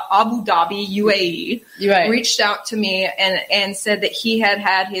Dhabi, UAE, reached out to me and said that he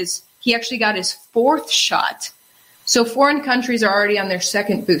actually got his 4th shot. So foreign countries are already on their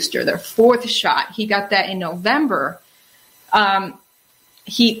 2nd booster, their 4th shot. He got that in November.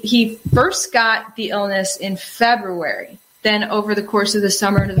 He first got the illness in February. Then over the course of the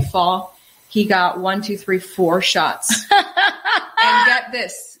summer to the fall, he got 1, 2, 3, 4 shots. And get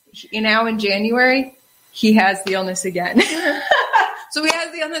this, now in January, he has the illness again. So he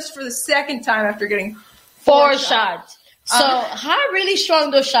has the illness for the 2nd time after getting 4 shots. So how really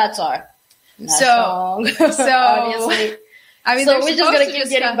strong those shots are? Not strong. Obviously. I mean, so we're just going to keep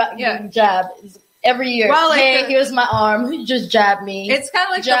getting jabbed. Every year, well, here's my arm. Just jab me. It's kind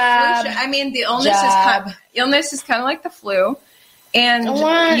of like the flu. I mean, the illness is kind of like the flu, and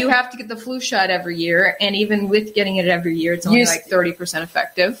you have to get the flu shot every year. And even with getting it every year, it's only like 30%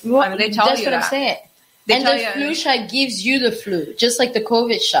 effective. Well, I mean, they tell you that. That's what I'm saying. And the flu shot gives you the flu, just like the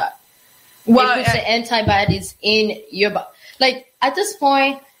COVID shot. Well, it puts the antibodies in your body. Like at this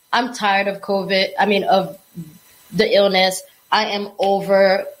point, I'm tired of COVID. I mean, of the illness. I am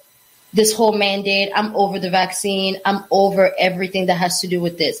over this whole mandate. I'm over the vaccine. I'm over everything that has to do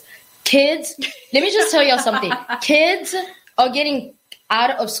with this. Kids, let me just tell y'all something. Kids are getting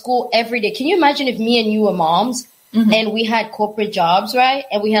out of school every day. Can you imagine if me and you were moms and we had corporate jobs, right?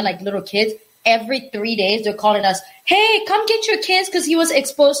 And we had like little kids. Every 3 days, they're calling us, hey, come get your kids because he was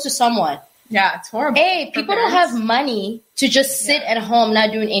exposed to someone. Yeah, it's horrible. A, people don't have money to just sit at home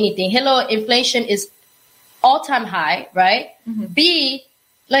not doing anything. Hello, inflation is all-time high, right? B,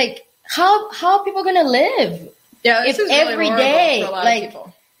 like, how are people gonna live? Yeah, this is really every horrible day, for a lot like, of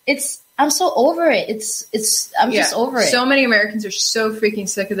people. I'm so over it. I'm just over it. So many Americans are so freaking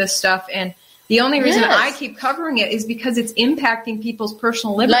sick of this stuff, and the only reason I keep covering it is because it's impacting people's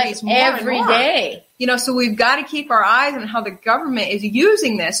personal liberties more every and more. Day. You know, so we've got to keep our eyes on how the government is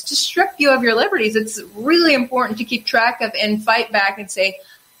using this to strip you of your liberties. It's really important to keep track of and fight back and say,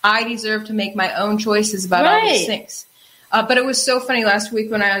 I deserve to make my own choices about all these things. But it was so funny last week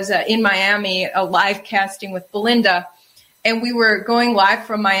when I was in Miami, a live casting with Belinda, and we were going live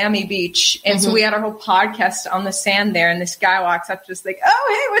from Miami Beach. And so we had our whole podcast on the sand there. And this guy walks up just like, oh,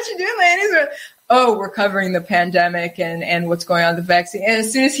 hey, what you doing, ladies? Oh, we're covering the pandemic and what's going on with the vaccine. And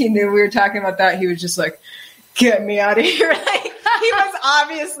as soon as he knew we were talking about that, he was just like, get me out of here. Like, he was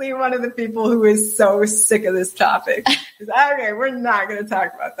obviously one of the people who is so sick of this topic. He's like, okay, we're not going to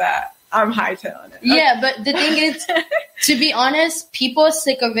talk about that. I'm hightailing it. Yeah, but the thing is, to be honest, people are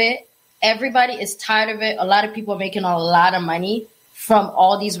sick of it. Everybody is tired of it. A lot of people are making a lot of money from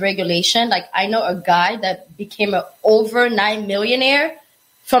all these regulations. Like, I know a guy that became an overnight millionaire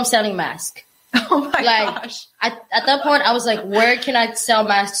from selling masks. Oh, my gosh. At that point, I was like, where can I sell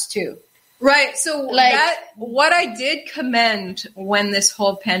masks to? Right. So what I did commend when this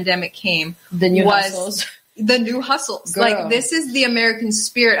whole pandemic came the new hustles. The new hustles. Girl. Like, this is the American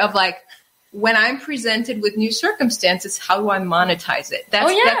spirit of, like, when I'm presented with new circumstances, how do I monetize it?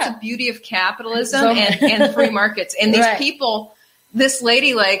 That's the beauty of capitalism and free markets. And these people, this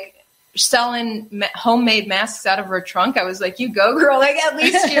lady, like, selling homemade masks out of her trunk, I was like, you go, girl. Like, at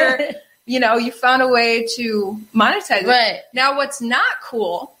least you're, you found a way to monetize it. Right. Now, what's not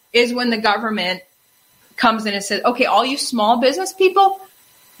cool is when the government comes in and says, okay, all you small business people,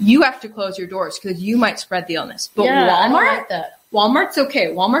 you have to close your doors because you might spread the illness. But Walmart's okay.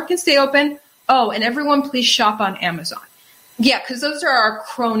 Walmart can stay open. Oh, and everyone please shop on Amazon. Yeah, because those are our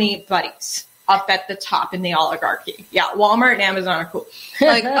crony buddies up at the top in the oligarchy. Yeah, Walmart and Amazon are cool.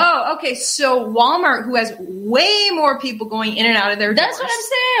 Like, oh, okay, so Walmart, who has way more people going in and out of their doors. That's what I'm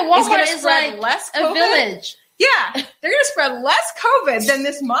saying. Walmart is like less a village. Yeah, they're going to spread less COVID than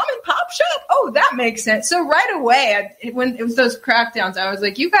this mom and pop shop. Oh, that makes sense. So right away, when it was those crackdowns, I was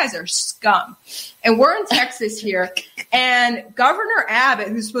like, you guys are scum. And we're in Texas here. And Governor Abbott,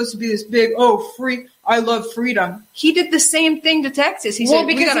 who's supposed to be this big, I love freedom. He did the same thing to Texas. He said,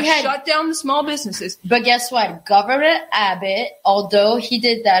 we got to shut down the small businesses. But guess what? Governor Abbott, although he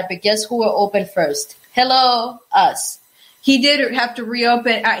did that, but guess who were open first? Hello, us. He did have to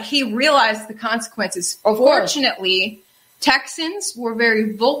reopen. He realized the consequences. Fortunately, Texans were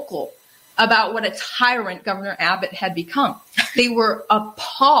very vocal about what a tyrant Governor Abbott had become. They were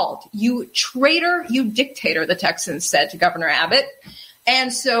appalled. You traitor, you dictator, the Texans said to Governor Abbott.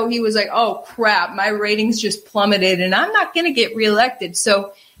 And so he was like, oh, crap, my ratings just plummeted and I'm not going to get reelected.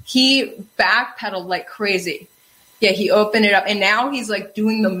 So he backpedaled like crazy. Yeah, he opened it up. And now he's like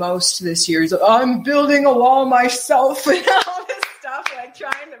doing the most this year. He's like, I'm building a wall myself and all this stuff, like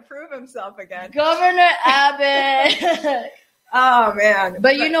trying to prove himself again. Governor Abbott. Oh, man.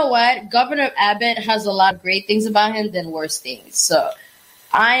 But you know what? Governor Abbott has a lot of great things about him than worse things. So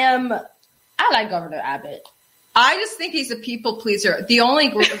I like Governor Abbott. I just think he's a people pleaser. The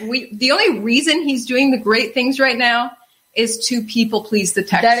only reason he's doing the great things right now is to people please the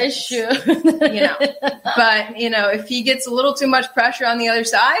Texans. That is true. But if he gets a little too much pressure on the other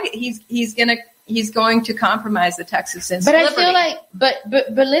side, he's going to compromise the Texans. But liberty. I feel like, but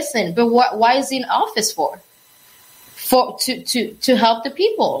listen, why is he in office for? To help the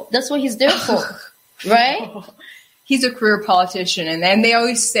people. That's what he's there for, right? He's a career politician, and they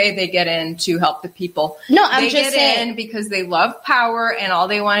always say they get in to help the people. No, I'm just saying. They get in because they love power, and all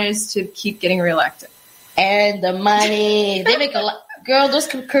they want is to keep getting reelected. And the money. They make a lot. Girl, those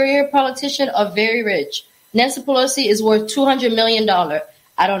career politicians are very rich. Nancy Pelosi is worth $200 million.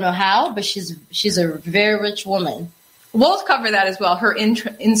 I don't know how, but she's a very rich woman. We'll cover that as well. Her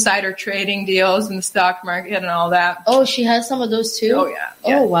insider trading deals in the stock market and all that. Oh, she has some of those too? Oh, yeah.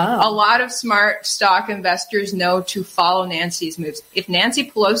 Oh, wow. A lot of smart stock investors know to follow Nancy's moves. If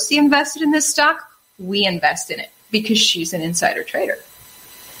Nancy Pelosi invested in this stock, we invest in it because she's an insider trader.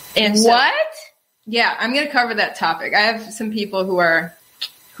 And so, what? Yeah, I'm going to cover that topic. I have some people who are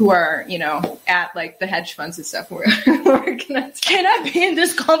at like the hedge funds and stuff. We're gonna Can I be in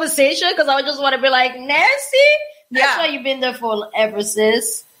this conversation? Because I just want to be like, Nancy? That's why you've been there forever,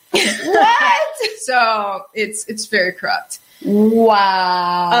 sis. What? So it's very corrupt.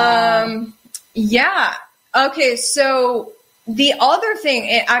 Wow. Yeah. Okay. So the other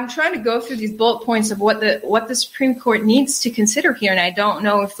thing, I'm trying to go through these bullet points of what the Supreme Court needs to consider here, and I don't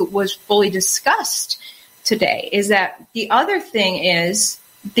know if it was fully discussed today. Is that the other thing is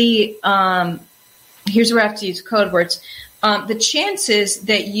here's where I have to use code words. The chances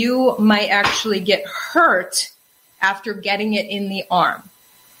that you might actually get hurt after getting it in the arm.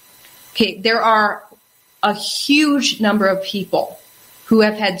 Okay, there are a huge number of people who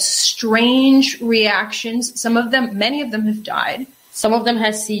have had strange reactions. Many of them have died. Some of them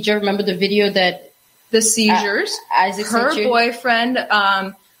had seizure. Remember the video that the seizures? Her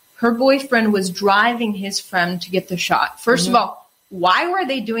boyfriend was driving his friend to get the shot. First of all, why were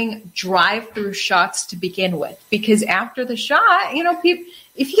they doing drive-through shots to begin with? Because after the shot, people,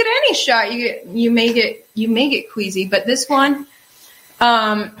 if you get any shot, you may get queasy. But this one,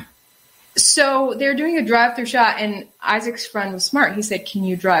 so they're doing a drive-through shot, and Isaac's friend was smart. He said, "Can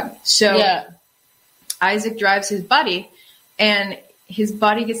you drive me?" So Isaac drives his buddy, and his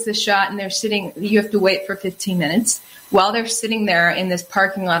buddy gets the shot, and they're sitting. You have to wait for 15 minutes while they're sitting there in this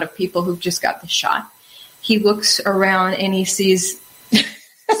parking lot of people who've just got the shot. He looks around and he sees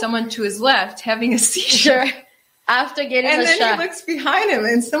someone to his left having a seizure after getting the shot. And then he looks behind him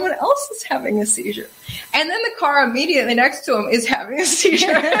and someone else is having a seizure. And then the car immediately next to him is having a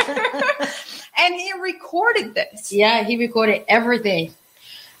seizure. And he recorded this. Yeah, he recorded everything.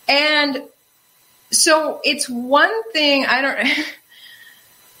 And so it's one thing,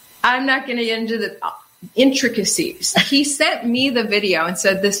 I'm not going to get into the intricacies. He sent me the video and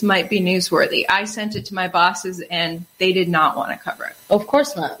said this might be newsworthy. I sent it to my bosses and they did not want to cover it. Of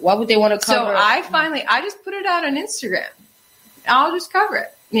course not. Why would they want to cover it? So I just put it out on Instagram. I'll just cover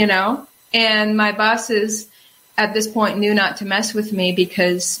it, And my bosses at this point knew not to mess with me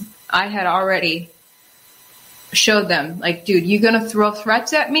because I had already showed them, like, dude, you going to throw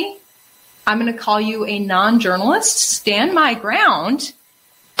threats at me? I'm going to call you a non-journalist, stand my ground,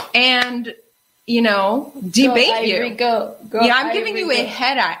 and debate you. Go, yeah, I'm giving you a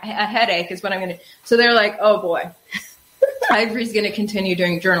headache is what I'm going to. So they're like, oh boy, Ivory's going to continue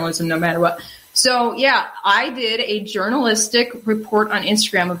doing journalism no matter what. So yeah, I did a journalistic report on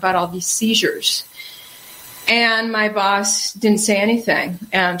Instagram about all these seizures. And my boss didn't say anything.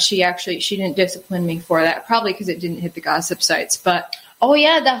 She didn't discipline me for that, probably because it didn't hit the gossip sites. But oh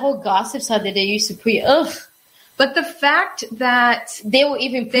yeah, that whole gossip site that they used to put. Ugh. But the fact that they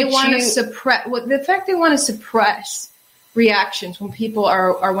want to suppress reactions when people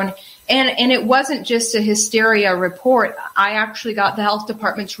are wanting, and it wasn't just a hysteria report. I actually got the health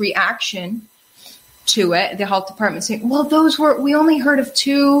department's reaction to it. The health department saying, "Well, we only heard of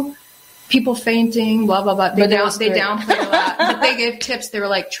 2 people fainting, blah, blah, blah. They downplay a lot. But they give tips. They were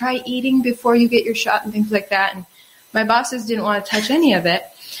like, try eating before you get your shot and things like that. And my bosses didn't want to touch any of it.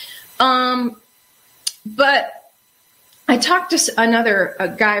 But I talked to a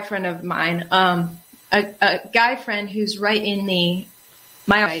guy friend of mine, a guy friend who's right in the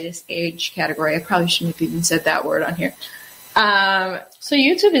myelitis age category. I probably shouldn't have even said that word on here. So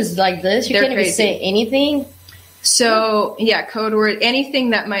YouTube is like this. You can't even say anything. So yeah, code word, anything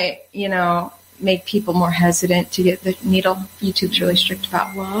that might, make people more hesitant to get the needle. YouTube's really strict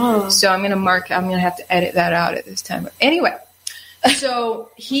about. Wow. So I'm going to have to edit that out at this time. But anyway, so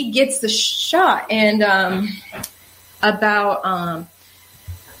he gets the shot and,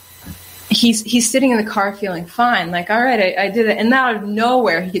 he's sitting in the car feeling fine. Like, all right, I did it. And out of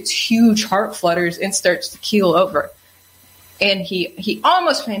nowhere, he gets huge heart flutters and starts to keel over. And he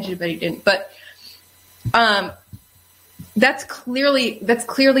almost fainted, but he didn't. But, that's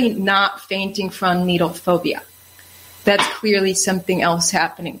clearly not fainting from needle phobia. That's clearly something else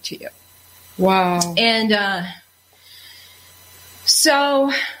happening to you. Wow. And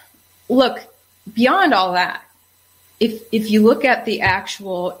so, look, beyond all that, if you look at the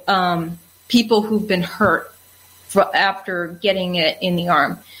actual people who've been hurt after getting it in the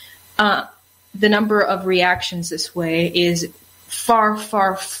arm, the number of reactions this way is far,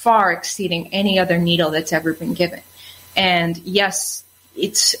 far, far exceeding any other needle that's ever been given. And yes,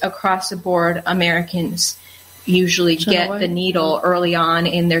 it's across the board. Americans usually get the needle early on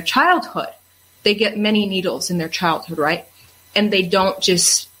in their childhood. They get many needles in their childhood, right? And they don't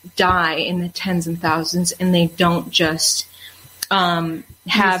just die in the tens and thousands, and they don't just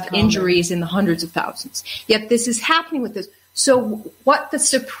have injuries in the hundreds of thousands. Yet this is happening with this. So what the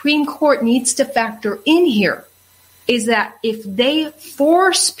Supreme Court needs to factor in here is that if they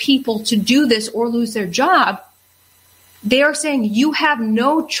force people to do this or lose their job, they are saying you have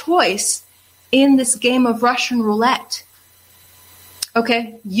no choice in this game of Russian roulette.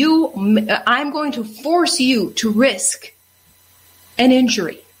 Okay? I'm going to force you to risk an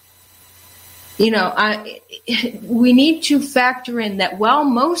injury. We need to factor in that while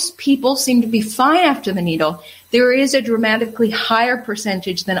most people seem to be fine after the needle, there is a dramatically higher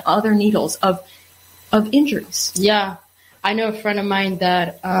percentage than other needles of injuries. Yeah. I know a friend of mine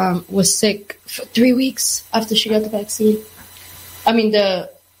that was sick for 3 weeks after she got the vaccine. I mean, the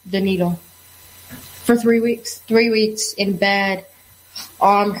needle. For 3 weeks? 3 weeks in bed,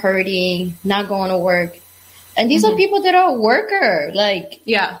 arm hurting, not going to work. And these are people that are a worker.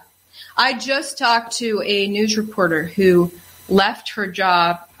 Yeah. I just talked to a news reporter who left her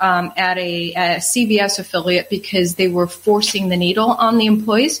job at a CVS affiliate because they were forcing the needle on the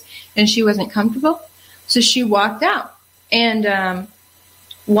employees, and she wasn't comfortable. So she walked out. And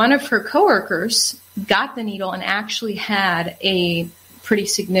one of her coworkers got the needle and actually had a pretty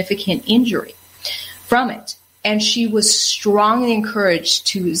significant injury from it. And she was strongly encouraged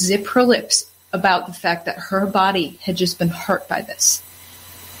to zip her lips about the fact that her body had just been hurt by this.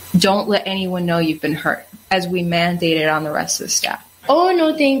 Don't let anyone know you've been hurt, as we mandated on the rest of the staff. Oh,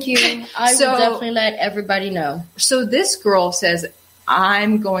 no, thank you. I will definitely let everybody know. So this girl says,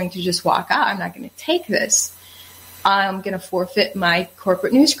 I'm going to just walk out. I'm not going to take this. I'm going to forfeit my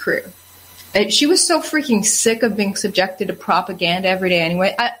corporate news career. And she was so freaking sick of being subjected to propaganda every day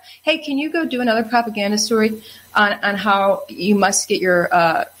anyway. Hey, can you go do another propaganda story on how you must get your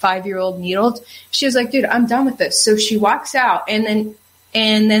 5-year-old needled? She was like, dude, I'm done with this. So she walks out, and then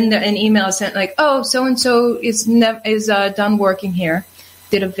an email is sent like, oh, so-and-so is done working here.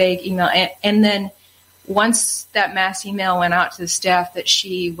 Did a vague email. And then once that mass email went out to the staff that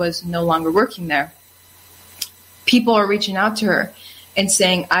she was no longer working there, people are reaching out to her and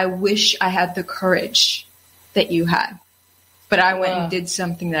saying, I wish I had the courage that you had. But I went and did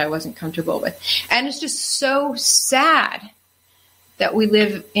something that I wasn't comfortable with. And it's just so sad that we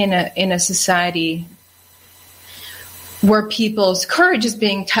live in a society where people's courage is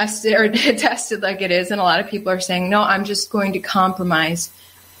being tested like it is. And a lot of people are saying, no, I'm just going to compromise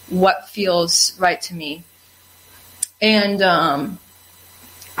what feels right to me. And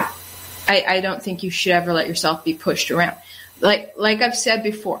I don't think you should ever let yourself be pushed around. Like I've said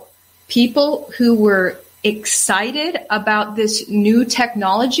before, people who were excited about this new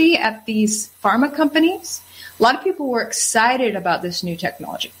technology at these pharma companies, a lot of people were excited about this new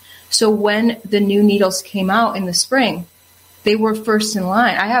technology. So when the new needles came out in the spring, they were first in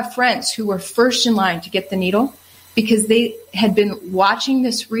line. I have friends who were first in line to get the needle because they had been watching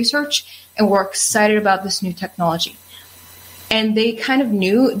this research and were excited about this new technology. And they kind of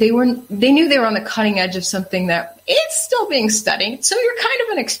knew they knew they were on the cutting edge of something that is still being studied. So you're kind of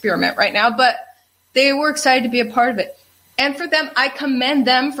an experiment right now, but they were excited to be a part of it. And for them, I commend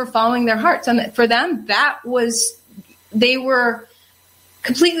them for following their hearts. And for them, they were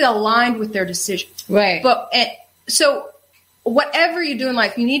completely aligned with their decision. Right. But so whatever you do in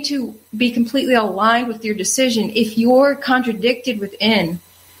life, you need to be completely aligned with your decision. If you're contradicted within,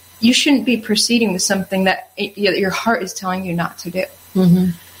 you shouldn't be proceeding with something that your heart is telling you not to do.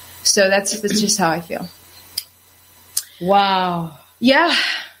 Mm-hmm. So that's just how I feel. Wow. Yeah.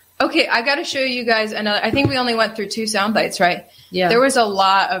 Okay, I got to show you guys another. I think we only went through 2 sound bites, right? Yeah. There was a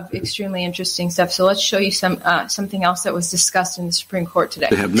lot of extremely interesting stuff. So let's show you something else that was discussed in the Supreme Court today.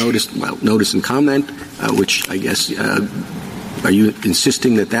 They have notice and comment, which I guess, are you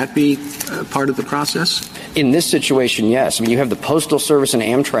insisting that be part of the process? In this situation, yes. I mean, you have the Postal Service and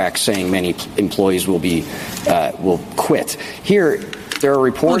Amtrak saying many employees will quit. Here, there are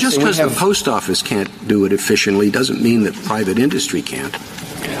reports. Well, just because the post office can't do it efficiently doesn't mean that private industry can't.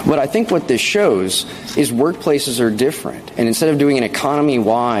 But I think what this shows is workplaces are different. And instead of doing an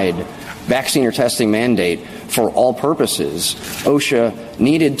economy-wide vaccine or testing mandate for all purposes, OSHA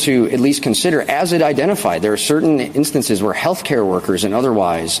needed to at least consider, as it identified, there are certain instances where healthcare workers and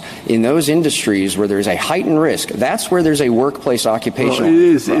otherwise, in those industries where there's a heightened risk, that's where there's a workplace occupational.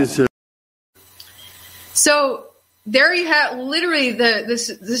 Well, so there you have literally the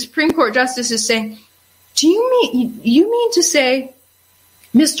Supreme Court justice is saying, do you mean to say,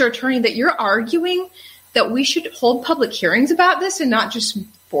 Mr. Attorney, that you're arguing that we should hold public hearings about this and not just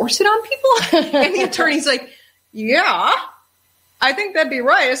force it on people? And the attorney's like, yeah, I think that'd be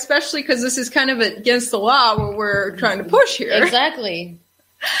right, especially because this is kind of against the law what we're trying to push here. Exactly.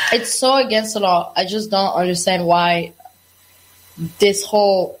 It's so against the law. I just don't understand why this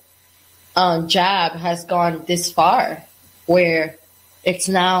whole jab has gone this far, where it's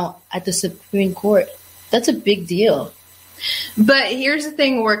now at the Supreme Court. That's a big deal. But here's the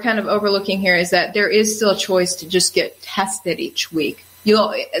thing we're kind of overlooking here is that there is still a choice to just get tested each week.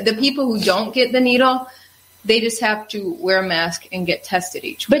 The people who don't get the needle, they just have to wear a mask and get tested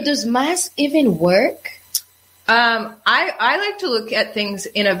each week. But does mask even work? I like to look at things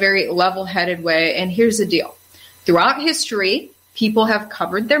in a very level-headed way, and here's the deal. Throughout history, people have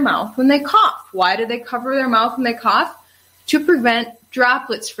covered their mouth when they cough. Why do they cover their mouth when they cough? To prevent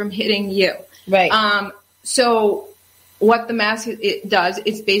droplets from hitting you. Right. So what the mask does,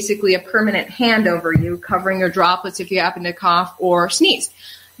 it's basically a permanent hand over you, covering your droplets if you happen to cough or sneeze.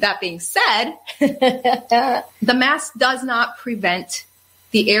 That being said, the mask does not prevent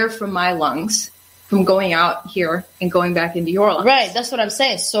the air from my lungs from going out here and going back into your lungs. Right, that's what I'm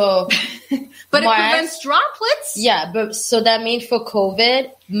saying. So, but it prevents droplets. Yeah, but so that means for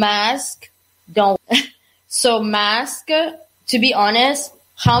COVID, mask don't. So mask, to be honest,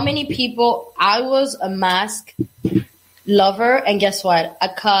 how many people? I was a mask lover, and guess what? I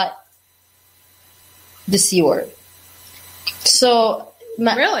caught the C word. So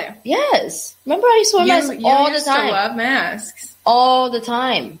really, yes. Remember, I used to wear masks all the time. To love masks all the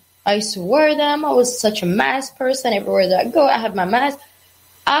time. I used to wear them. I was such a mask person. Everywhere that I go, I have my mask.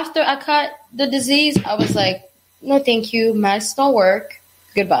 After I caught the disease, I was like, no, thank you. Masks don't work.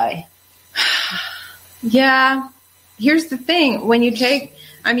 Goodbye. Yeah. Here's the thing: when you take,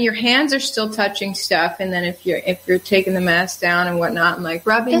 your hands are still touching stuff, and then if you're taking the mask down and whatnot, I'm like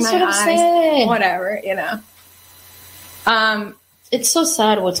rubbing my eyes, whatever, It's so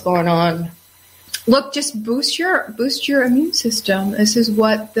sad what's going on. Look, just boost your immune system. This is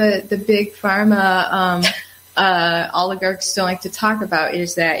what the big pharma oligarchs don't like to talk about.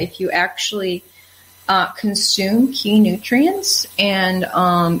 Is that if you actually consume key nutrients and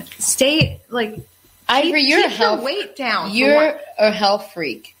stay like. Ivory, you're keep your weight down. You're a health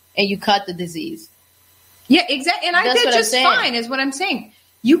freak, and you caught the disease. Yeah, exactly. And I did just fine, is what I'm saying.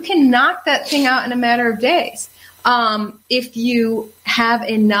 You can knock that thing out in a matter of days. If you have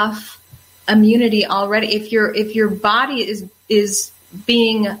enough immunity already, if your body is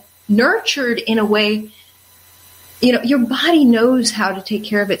being nurtured in a way, your body knows how to take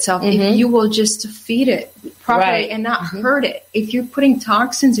care of itself. Mm-hmm. If you will just feed it properly and not hurt it. If you're putting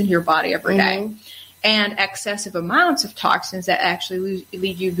toxins into your body every day. And excessive amounts of toxins that actually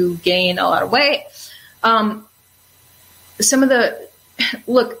lead you to gain a lot of weight.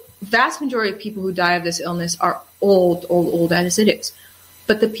 Vast majority of people who die of this illness are old as it is.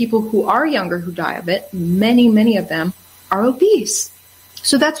 But the people who are younger who die of it, many of them are obese.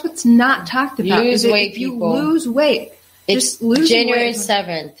 So that's what's not talked about. Lose weight, if you lose weight, it's lose January weight.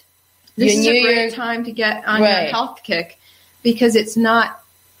 7th. This is a great time to get on your health kick because it's not,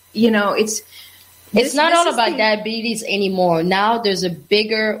 It's not all about diabetes anymore. Now there's a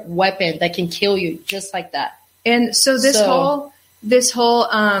bigger weapon that can kill you just like that. And so this whole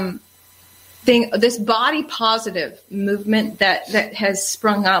this body positive movement that has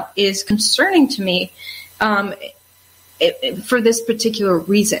sprung up is concerning to me for this particular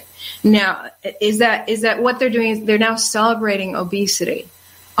reason. Now, is that what they're doing is they're now celebrating obesity.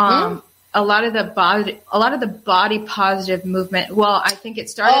 A lot of the body positive movement. Well, I think it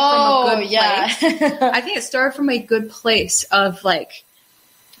started from a good place. I think it started from a good place of like,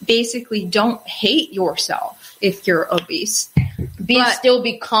 basically don't hate yourself if you're obese. Still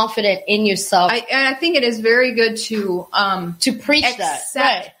be confident in yourself. And I think it is very good to preach that.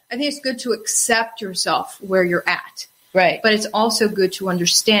 Right. I think it's good to accept yourself where you're at. Right. But it's also good to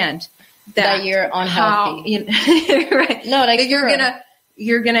understand that you're unhealthy. Right. No, like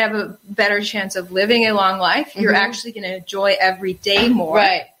you're gonna have a better chance of living a long life. You're actually gonna enjoy every day more.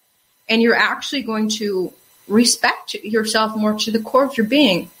 Right. And you're actually going to respect yourself more to the core of your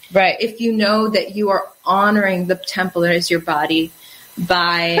being. Right. If you know that you are honoring the temple that is your body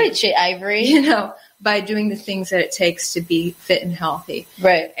by preach it, Ivory. By doing the things that it takes to be fit and healthy.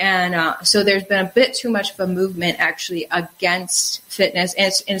 Right. And so there's been a bit too much of a movement actually against fitness.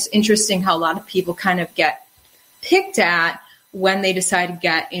 And it's interesting how a lot of people kind of get picked at when they decide to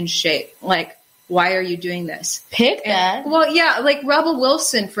get in shape. Like, why are you doing this? Well, yeah, like Rebel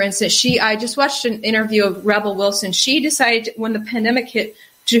Wilson, for instance. I just watched an interview of Rebel Wilson. She decided when the pandemic hit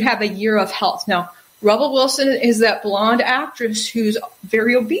to have a year of health. Now, Rebel Wilson is that blonde actress who's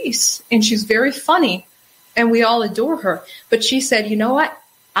very obese and she's very funny and we all adore her. But she said, you know what?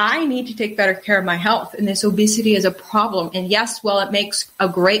 I need to take better care of my health and this obesity is a problem. And yes, while it makes a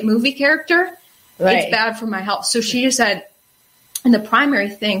great movie character, it's bad for my health. So she just said, and the primary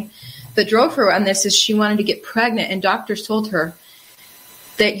thing that drove her on this is she wanted to get pregnant and doctors told her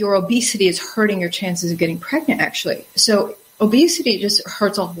that your obesity is hurting your chances of getting pregnant actually. So obesity just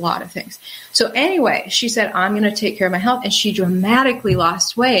hurts a lot of things. So anyway, she said, I'm going to take care of my health. And she dramatically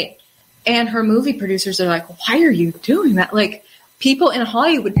lost weight. And her movie producers are like, why are you doing that? Like, people in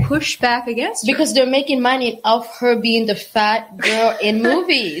Hollywood push back against her. Because they're making money off her being the fat girl in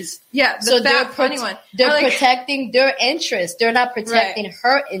movies. Yeah, they're funny one. They're protecting their interests. They're not protecting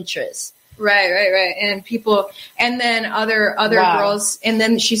her interests. Right. And people, and then other girls, and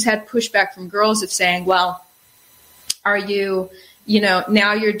then she's had pushback from girls of saying, well, are you,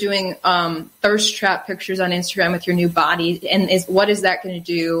 now you're doing thirst trap pictures on Instagram with your new body, and what is that going to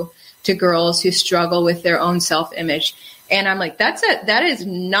do to girls who struggle with their own self-image? And I'm like, that is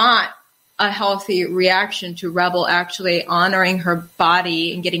not a healthy reaction to Rebel actually honoring her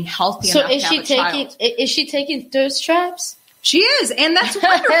body and getting healthy. So is she taking thirst traps? She is, and that's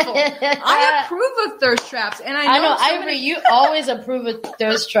wonderful. I approve of thirst traps, and I know Ivory, you always approve of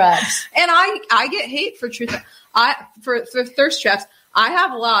thirst traps, and I get hate for for thirst traps. I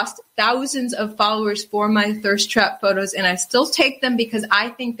have lost thousands of followers for my thirst trap photos, and I still take them because I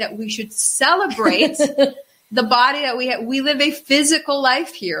think that we should celebrate the body that we have. We live a physical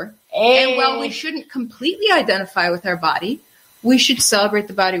life here, and while we shouldn't completely identify with our body, we should celebrate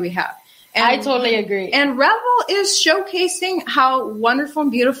the body we have. And I totally agree. And Rebel is showcasing how wonderful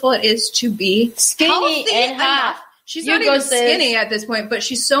and beautiful it is to be skinny and hot. She's not even skinny at this point, but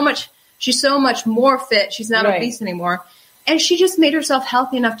she's so much more fit. She's not obese anymore. And she just made herself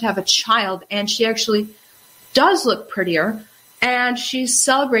healthy enough to have a child, and she actually does look prettier, and she's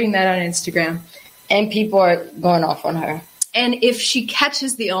celebrating that on Instagram. And people are going off on her. And if she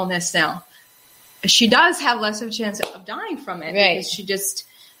catches the illness now, she does have less of a chance of dying from it because she just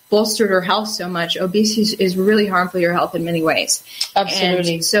bolstered her health so much. Obesity is really harmful to your health in many ways.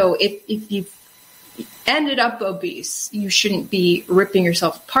 Absolutely. And so if you've ended up obese, you shouldn't be ripping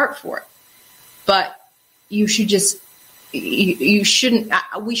yourself apart for it. But you should just, we shouldn't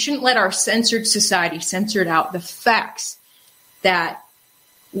let our censored society censor out the facts that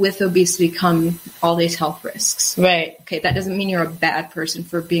with obesity come all these health risks. Right. Okay, that doesn't mean you're a bad person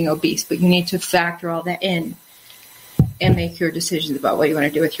for being obese, but you need to factor all that in and make your decisions about what you want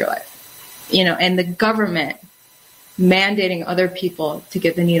to do with your life. And the government mandating other people to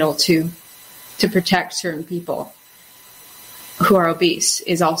get the needle to protect certain people who are obese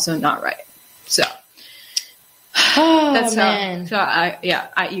is also not right. So that's man.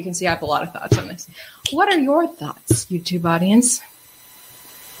 You can see I have a lot of thoughts on this. What are your thoughts, YouTube audience?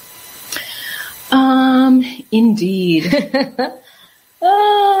 Indeed.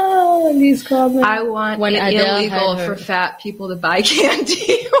 These comments. I want it illegal for fat people to buy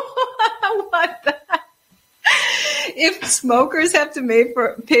candy. I want that. If smokers have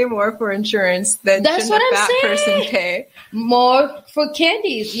to pay more for insurance, then shouldn't a fat person pay more for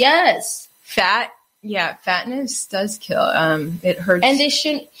candies? Yes. Fatness does kill. It hurts, and they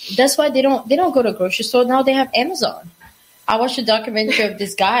shouldn't. That's why they don't go to grocery store now. They have Amazon. I watched a documentary of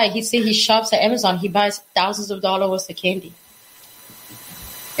this guy. He said he shops at Amazon. He buys thousands of dollars worth of candy.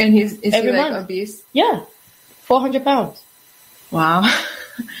 And is he Every like month. obese? Yeah. 400 pounds. Wow.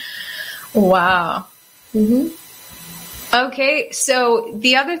 Wow. Mm-hmm. Okay, so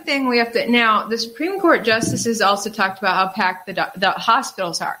the other thing we have to now, the Supreme Court justices also talked about how packed the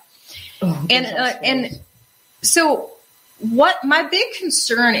hospitals are, and so what my big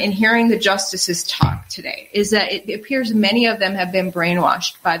concern in hearing the justices talk today is that it appears many of them have been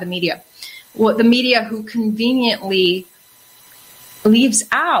brainwashed by the media. Well, the media who conveniently leaves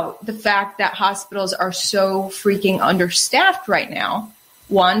out the fact that hospitals are so freaking understaffed right now.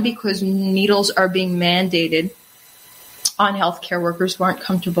 One, because needles are being mandated on healthcare workers who aren't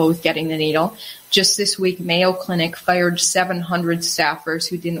comfortable with getting the needle. Just this week, Mayo Clinic fired 700 staffers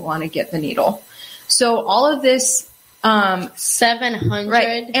who didn't want to get the needle. So all of this... 700?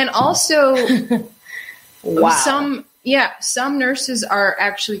 Right. And also, wow. some nurses are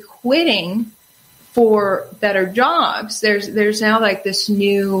actually quitting for better jobs. There's now like this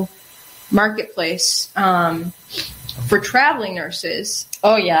new marketplace for traveling nurses.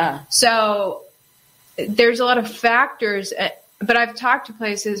 Oh, yeah. So there's a lot of factors, but I've talked to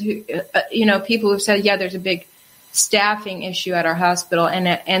places who, people who've said, yeah, there's a big staffing issue at our hospital,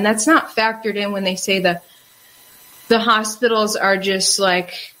 and that's not factored in when they say the hospitals are just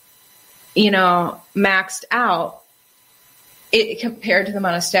like, maxed out. Compared to the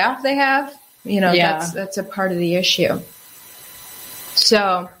amount of staff they have, that's a part of the issue.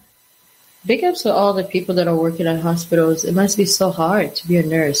 So, big ups to all the people that are working at hospitals. It must be so hard to be a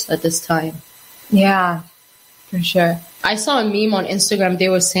nurse at this time. Yeah, for sure. I saw a meme on Instagram. They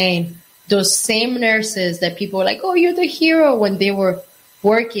were saying those same nurses that people were like, oh, you're the hero, when they were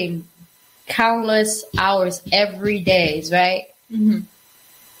working countless hours every day, right? Mm-hmm.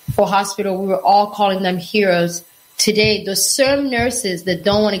 For hospital, we were all calling them heroes. Today, the same nurses that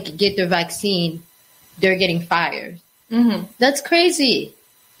don't want to get their vaccine, they're getting fired. Mm-hmm. That's crazy.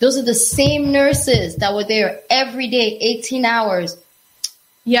 Those are the same nurses that were there every day, 18 hours.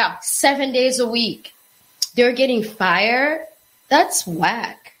 Yeah. 7 days a week. They're getting fired. That's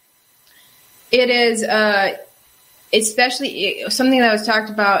whack. It is, especially something that was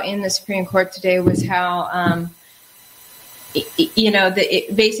talked about in the Supreme Court today was how,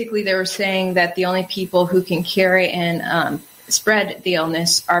 basically they were saying that the only people who can carry and spread the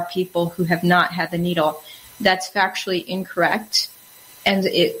illness are people who have not had the needle. That's factually incorrect. And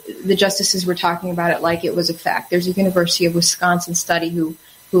the justices were talking about it like it was a fact. There's a University of Wisconsin study who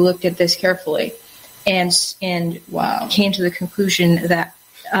looked at this carefully and came to the conclusion that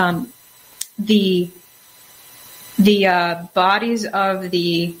the bodies of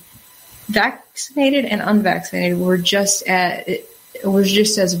the vaccinated and unvaccinated were just as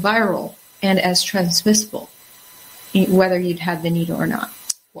viral and as transmissible, whether you'd had the needle or not.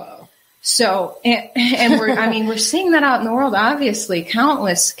 Wow. So, and we're seeing that out in the world. Obviously,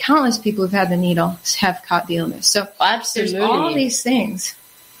 countless people who've had the needle have caught the illness. So, absolutely, there's all these things.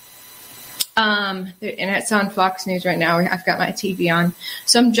 And it's on Fox News right now. I've got my TV on.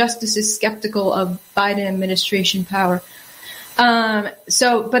 Some justices skeptical of Biden administration power. But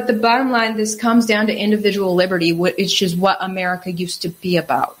the bottom line, this comes down to individual liberty, which is what America used to be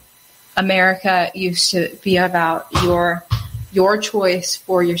about. America used to be about your choice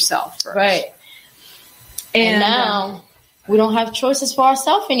for yourself first. Right. And now we don't have choices for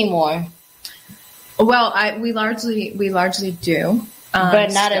ourselves anymore. Well, we largely do,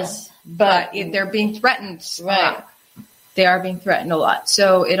 but not still. But they're being threatened. Right. They are being threatened a lot.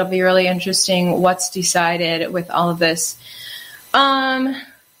 So it'll be really interesting what's decided with all of this.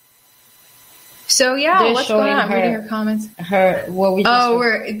 So yeah, what's going on? I'm reading your comments.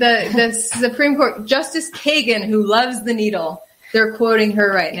 The Supreme Court Justice Kagan, who loves the needle. They're quoting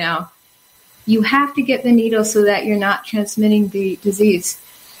her right now. You have to get the needle so that you're not transmitting the disease.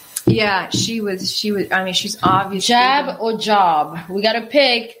 Yeah, she was. I mean, she's obviously jab or job. We gotta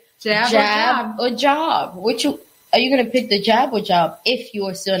pick jab or job. Which are you gonna pick, the jab or job? If you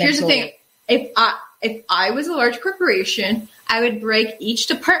are still an employee? Here's the thing: if I was a large corporation, I would break each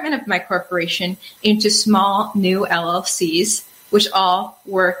department of my corporation into small new LLCs, which all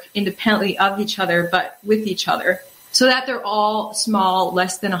work independently of each other, but with each other, so that they're all small,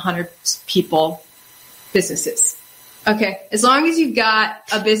 less than 100 people businesses. Okay, as long as you've got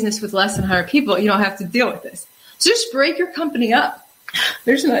a business with less than 100 people, you don't have to deal with this. So just break your company up.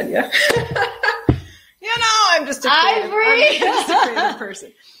 There's an idea. I'm just a creative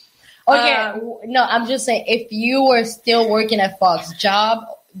person. Okay, no, I'm just saying, if you were still working at Fox, jab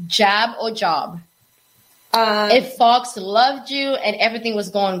or job? If Fox loved you and everything was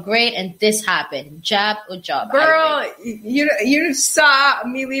going great and this happened, jab or job? Girl, you saw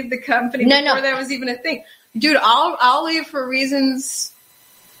me leave the company before that was even a thing. Dude, I'll leave for reasons,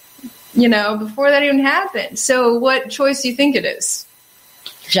 before that even happened. So what choice do you think it is?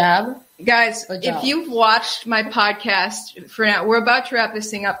 Jab? Guys, if you've watched my podcast for now, we're about to wrap this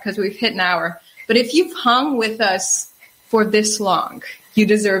thing up because we've hit an hour. But if you've hung with us for this long, you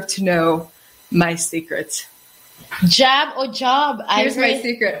deserve to know my secret. Jab or job? Here's my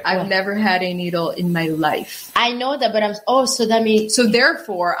secret. I've never had a needle in my life. I know that, but so that means... So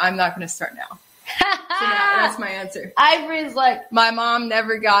therefore, I'm not going to start now. So that's my answer. Ivory's like... My mom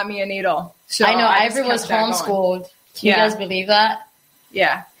never got me a needle. So I know, Ivory was homeschooled. Can you guys believe that?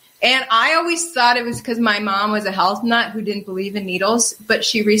 Yeah. And I always thought it was because my mom was a health nut who didn't believe in needles. But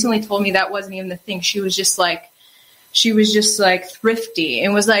she recently told me that wasn't even the thing. She was just like thrifty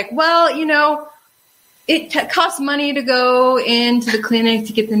and was like, well, it costs money to go into the clinic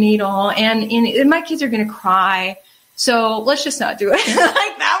to get the needle, and my kids are going to cry, so let's just not do it.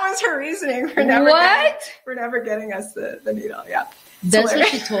 Like, that was her reasoning for never getting us the needle. Yeah, that's what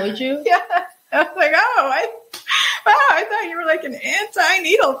she told you. Yeah, I was like, I thought you were like an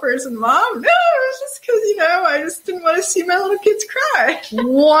anti-needle person, Mom. No, it was just because I just didn't want to see my little kids cry.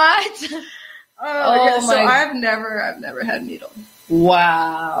 What? Oh so I've never had a needle.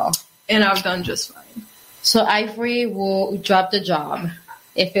 Wow. And I've done just fine. So Ivory will drop the job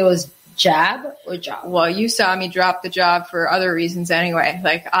if it was jab or job. Well, you saw me drop the job for other reasons anyway.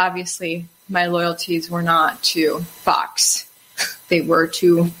 Like, obviously, my loyalties were not to Fox. They were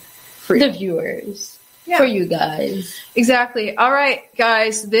to the viewers. Yeah. For you guys. Exactly. All right,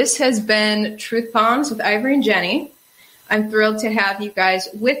 guys. This has been Truth Bombs with Ivory and Jenny. I'm thrilled to have you guys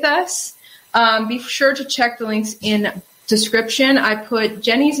with us. Be sure to check the links in description. I put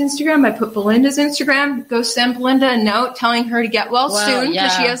Jenny's Instagram. I put Belinda's Instagram. Go send Belinda a note telling her to get well soon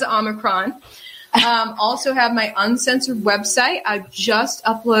because she has Omicron. Also have my uncensored website. I just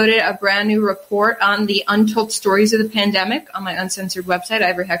uploaded a brand new report on the untold stories of the pandemic on my uncensored website,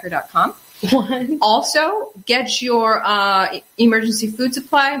 ivoryhecker.com. Also, get your emergency food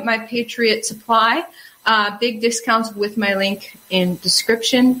supply, My Patriot Supply. Big discounts with my link in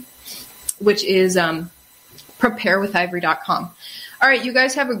description, which is preparewithivory.com. All right, you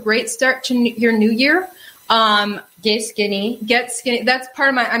guys have a great start to your new year. Get skinny. That's part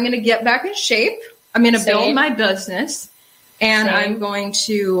of I'm going to get back in shape. I'm going to build my business. And I'm going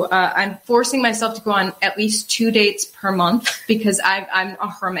to, I'm forcing myself to go on at least 2 dates per month because I'm a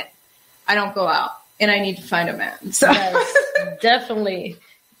hermit. I don't go out and I need to find a man. So yes, definitely.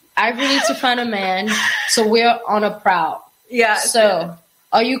 I really need to find a man. So we're on a prowl. Yeah. So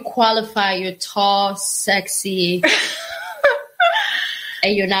are you qualified? You're tall, sexy,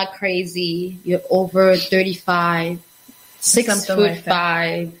 and you're not crazy. You're over 35,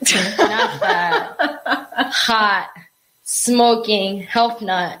 6'5", not fat, hot, smoking, health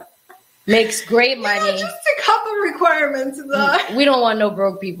nut, makes great money. Just a couple requirements. We don't want no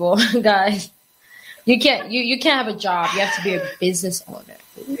broke people, guys. You can't have a job. You have to be a business owner.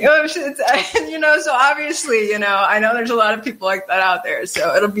 So obviously, I know there's a lot of people like that out there,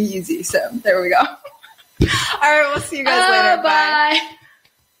 so it'll be easy. So there we go. All right, we'll see you guys later. Bye.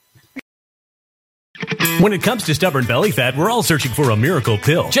 When it comes to stubborn belly fat, we're all searching for a miracle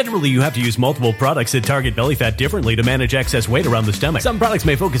pill. Generally, you have to use multiple products that target belly fat differently to manage excess weight around the stomach. Some products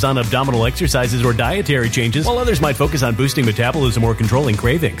may focus on abdominal exercises or dietary changes, while others might focus on boosting metabolism or controlling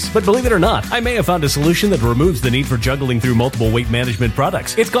cravings. But believe it or not, I may have found a solution that removes the need for juggling through multiple weight management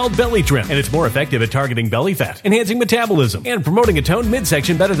products. It's called Belly Trim, and it's more effective at targeting belly fat, enhancing metabolism, and promoting a toned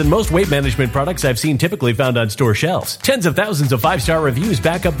midsection better than most weight management products I've seen typically found on store shelves. Tens of thousands of 5-star reviews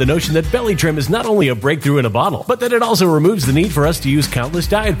back up the notion that Belly Trim is not only a breakthrough in a bottle, but that it also removes the need for us to use countless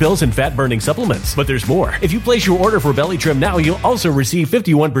diet pills and fat-burning supplements. But there's more. If you place your order for Belly Trim now, you'll also receive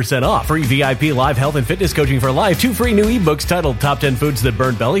 51% off, free VIP live health and fitness coaching for life, 2 free new ebooks titled Top 10 Foods That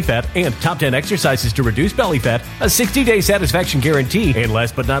Burn Belly Fat and Top 10 Exercises to Reduce Belly Fat, a 60-day satisfaction guarantee, and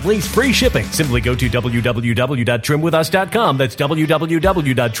last but not least, free shipping. Simply go to www.trimwithus.com. That's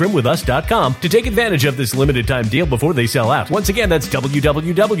www.trimwithus.com to take advantage of this limited time deal before they sell out. Once again, that's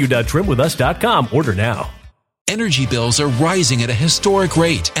www.trimwithus.com. Order now. Energy bills are rising at a historic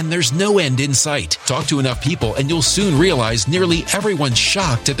rate, and there's no end in sight. Talk to enough people and you'll soon realize nearly everyone's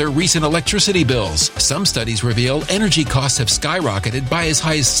shocked at their recent electricity bills. Some studies reveal energy costs have skyrocketed by as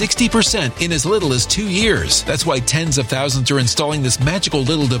high as 60% in as little as 2 years. That's why tens of thousands are installing this magical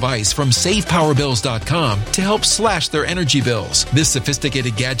little device from SavePowerBills.com to help slash their energy bills. This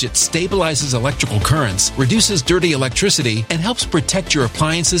sophisticated gadget stabilizes electrical currents, reduces dirty electricity, and helps protect your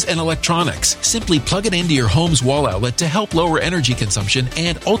appliances and electronics. Simply plug it into your home's wall outlet to help lower energy consumption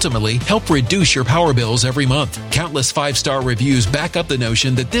and ultimately help reduce your power bills every month. Countless 5-star reviews back up the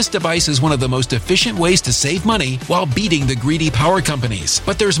notion that this device is one of the most efficient ways to save money while beating the greedy power companies.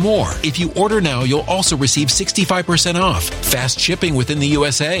 But there's more. If you order now, you'll also receive 65% off, fast shipping within the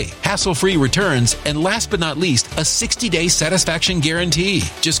USA, hassle-free returns, and last but not least, a 60-day satisfaction guarantee.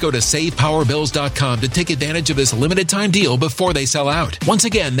 Just go to SavePowerBills.com to take advantage of this limited time deal before they sell out. Once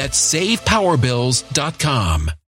again, that's SavePowerBills.com.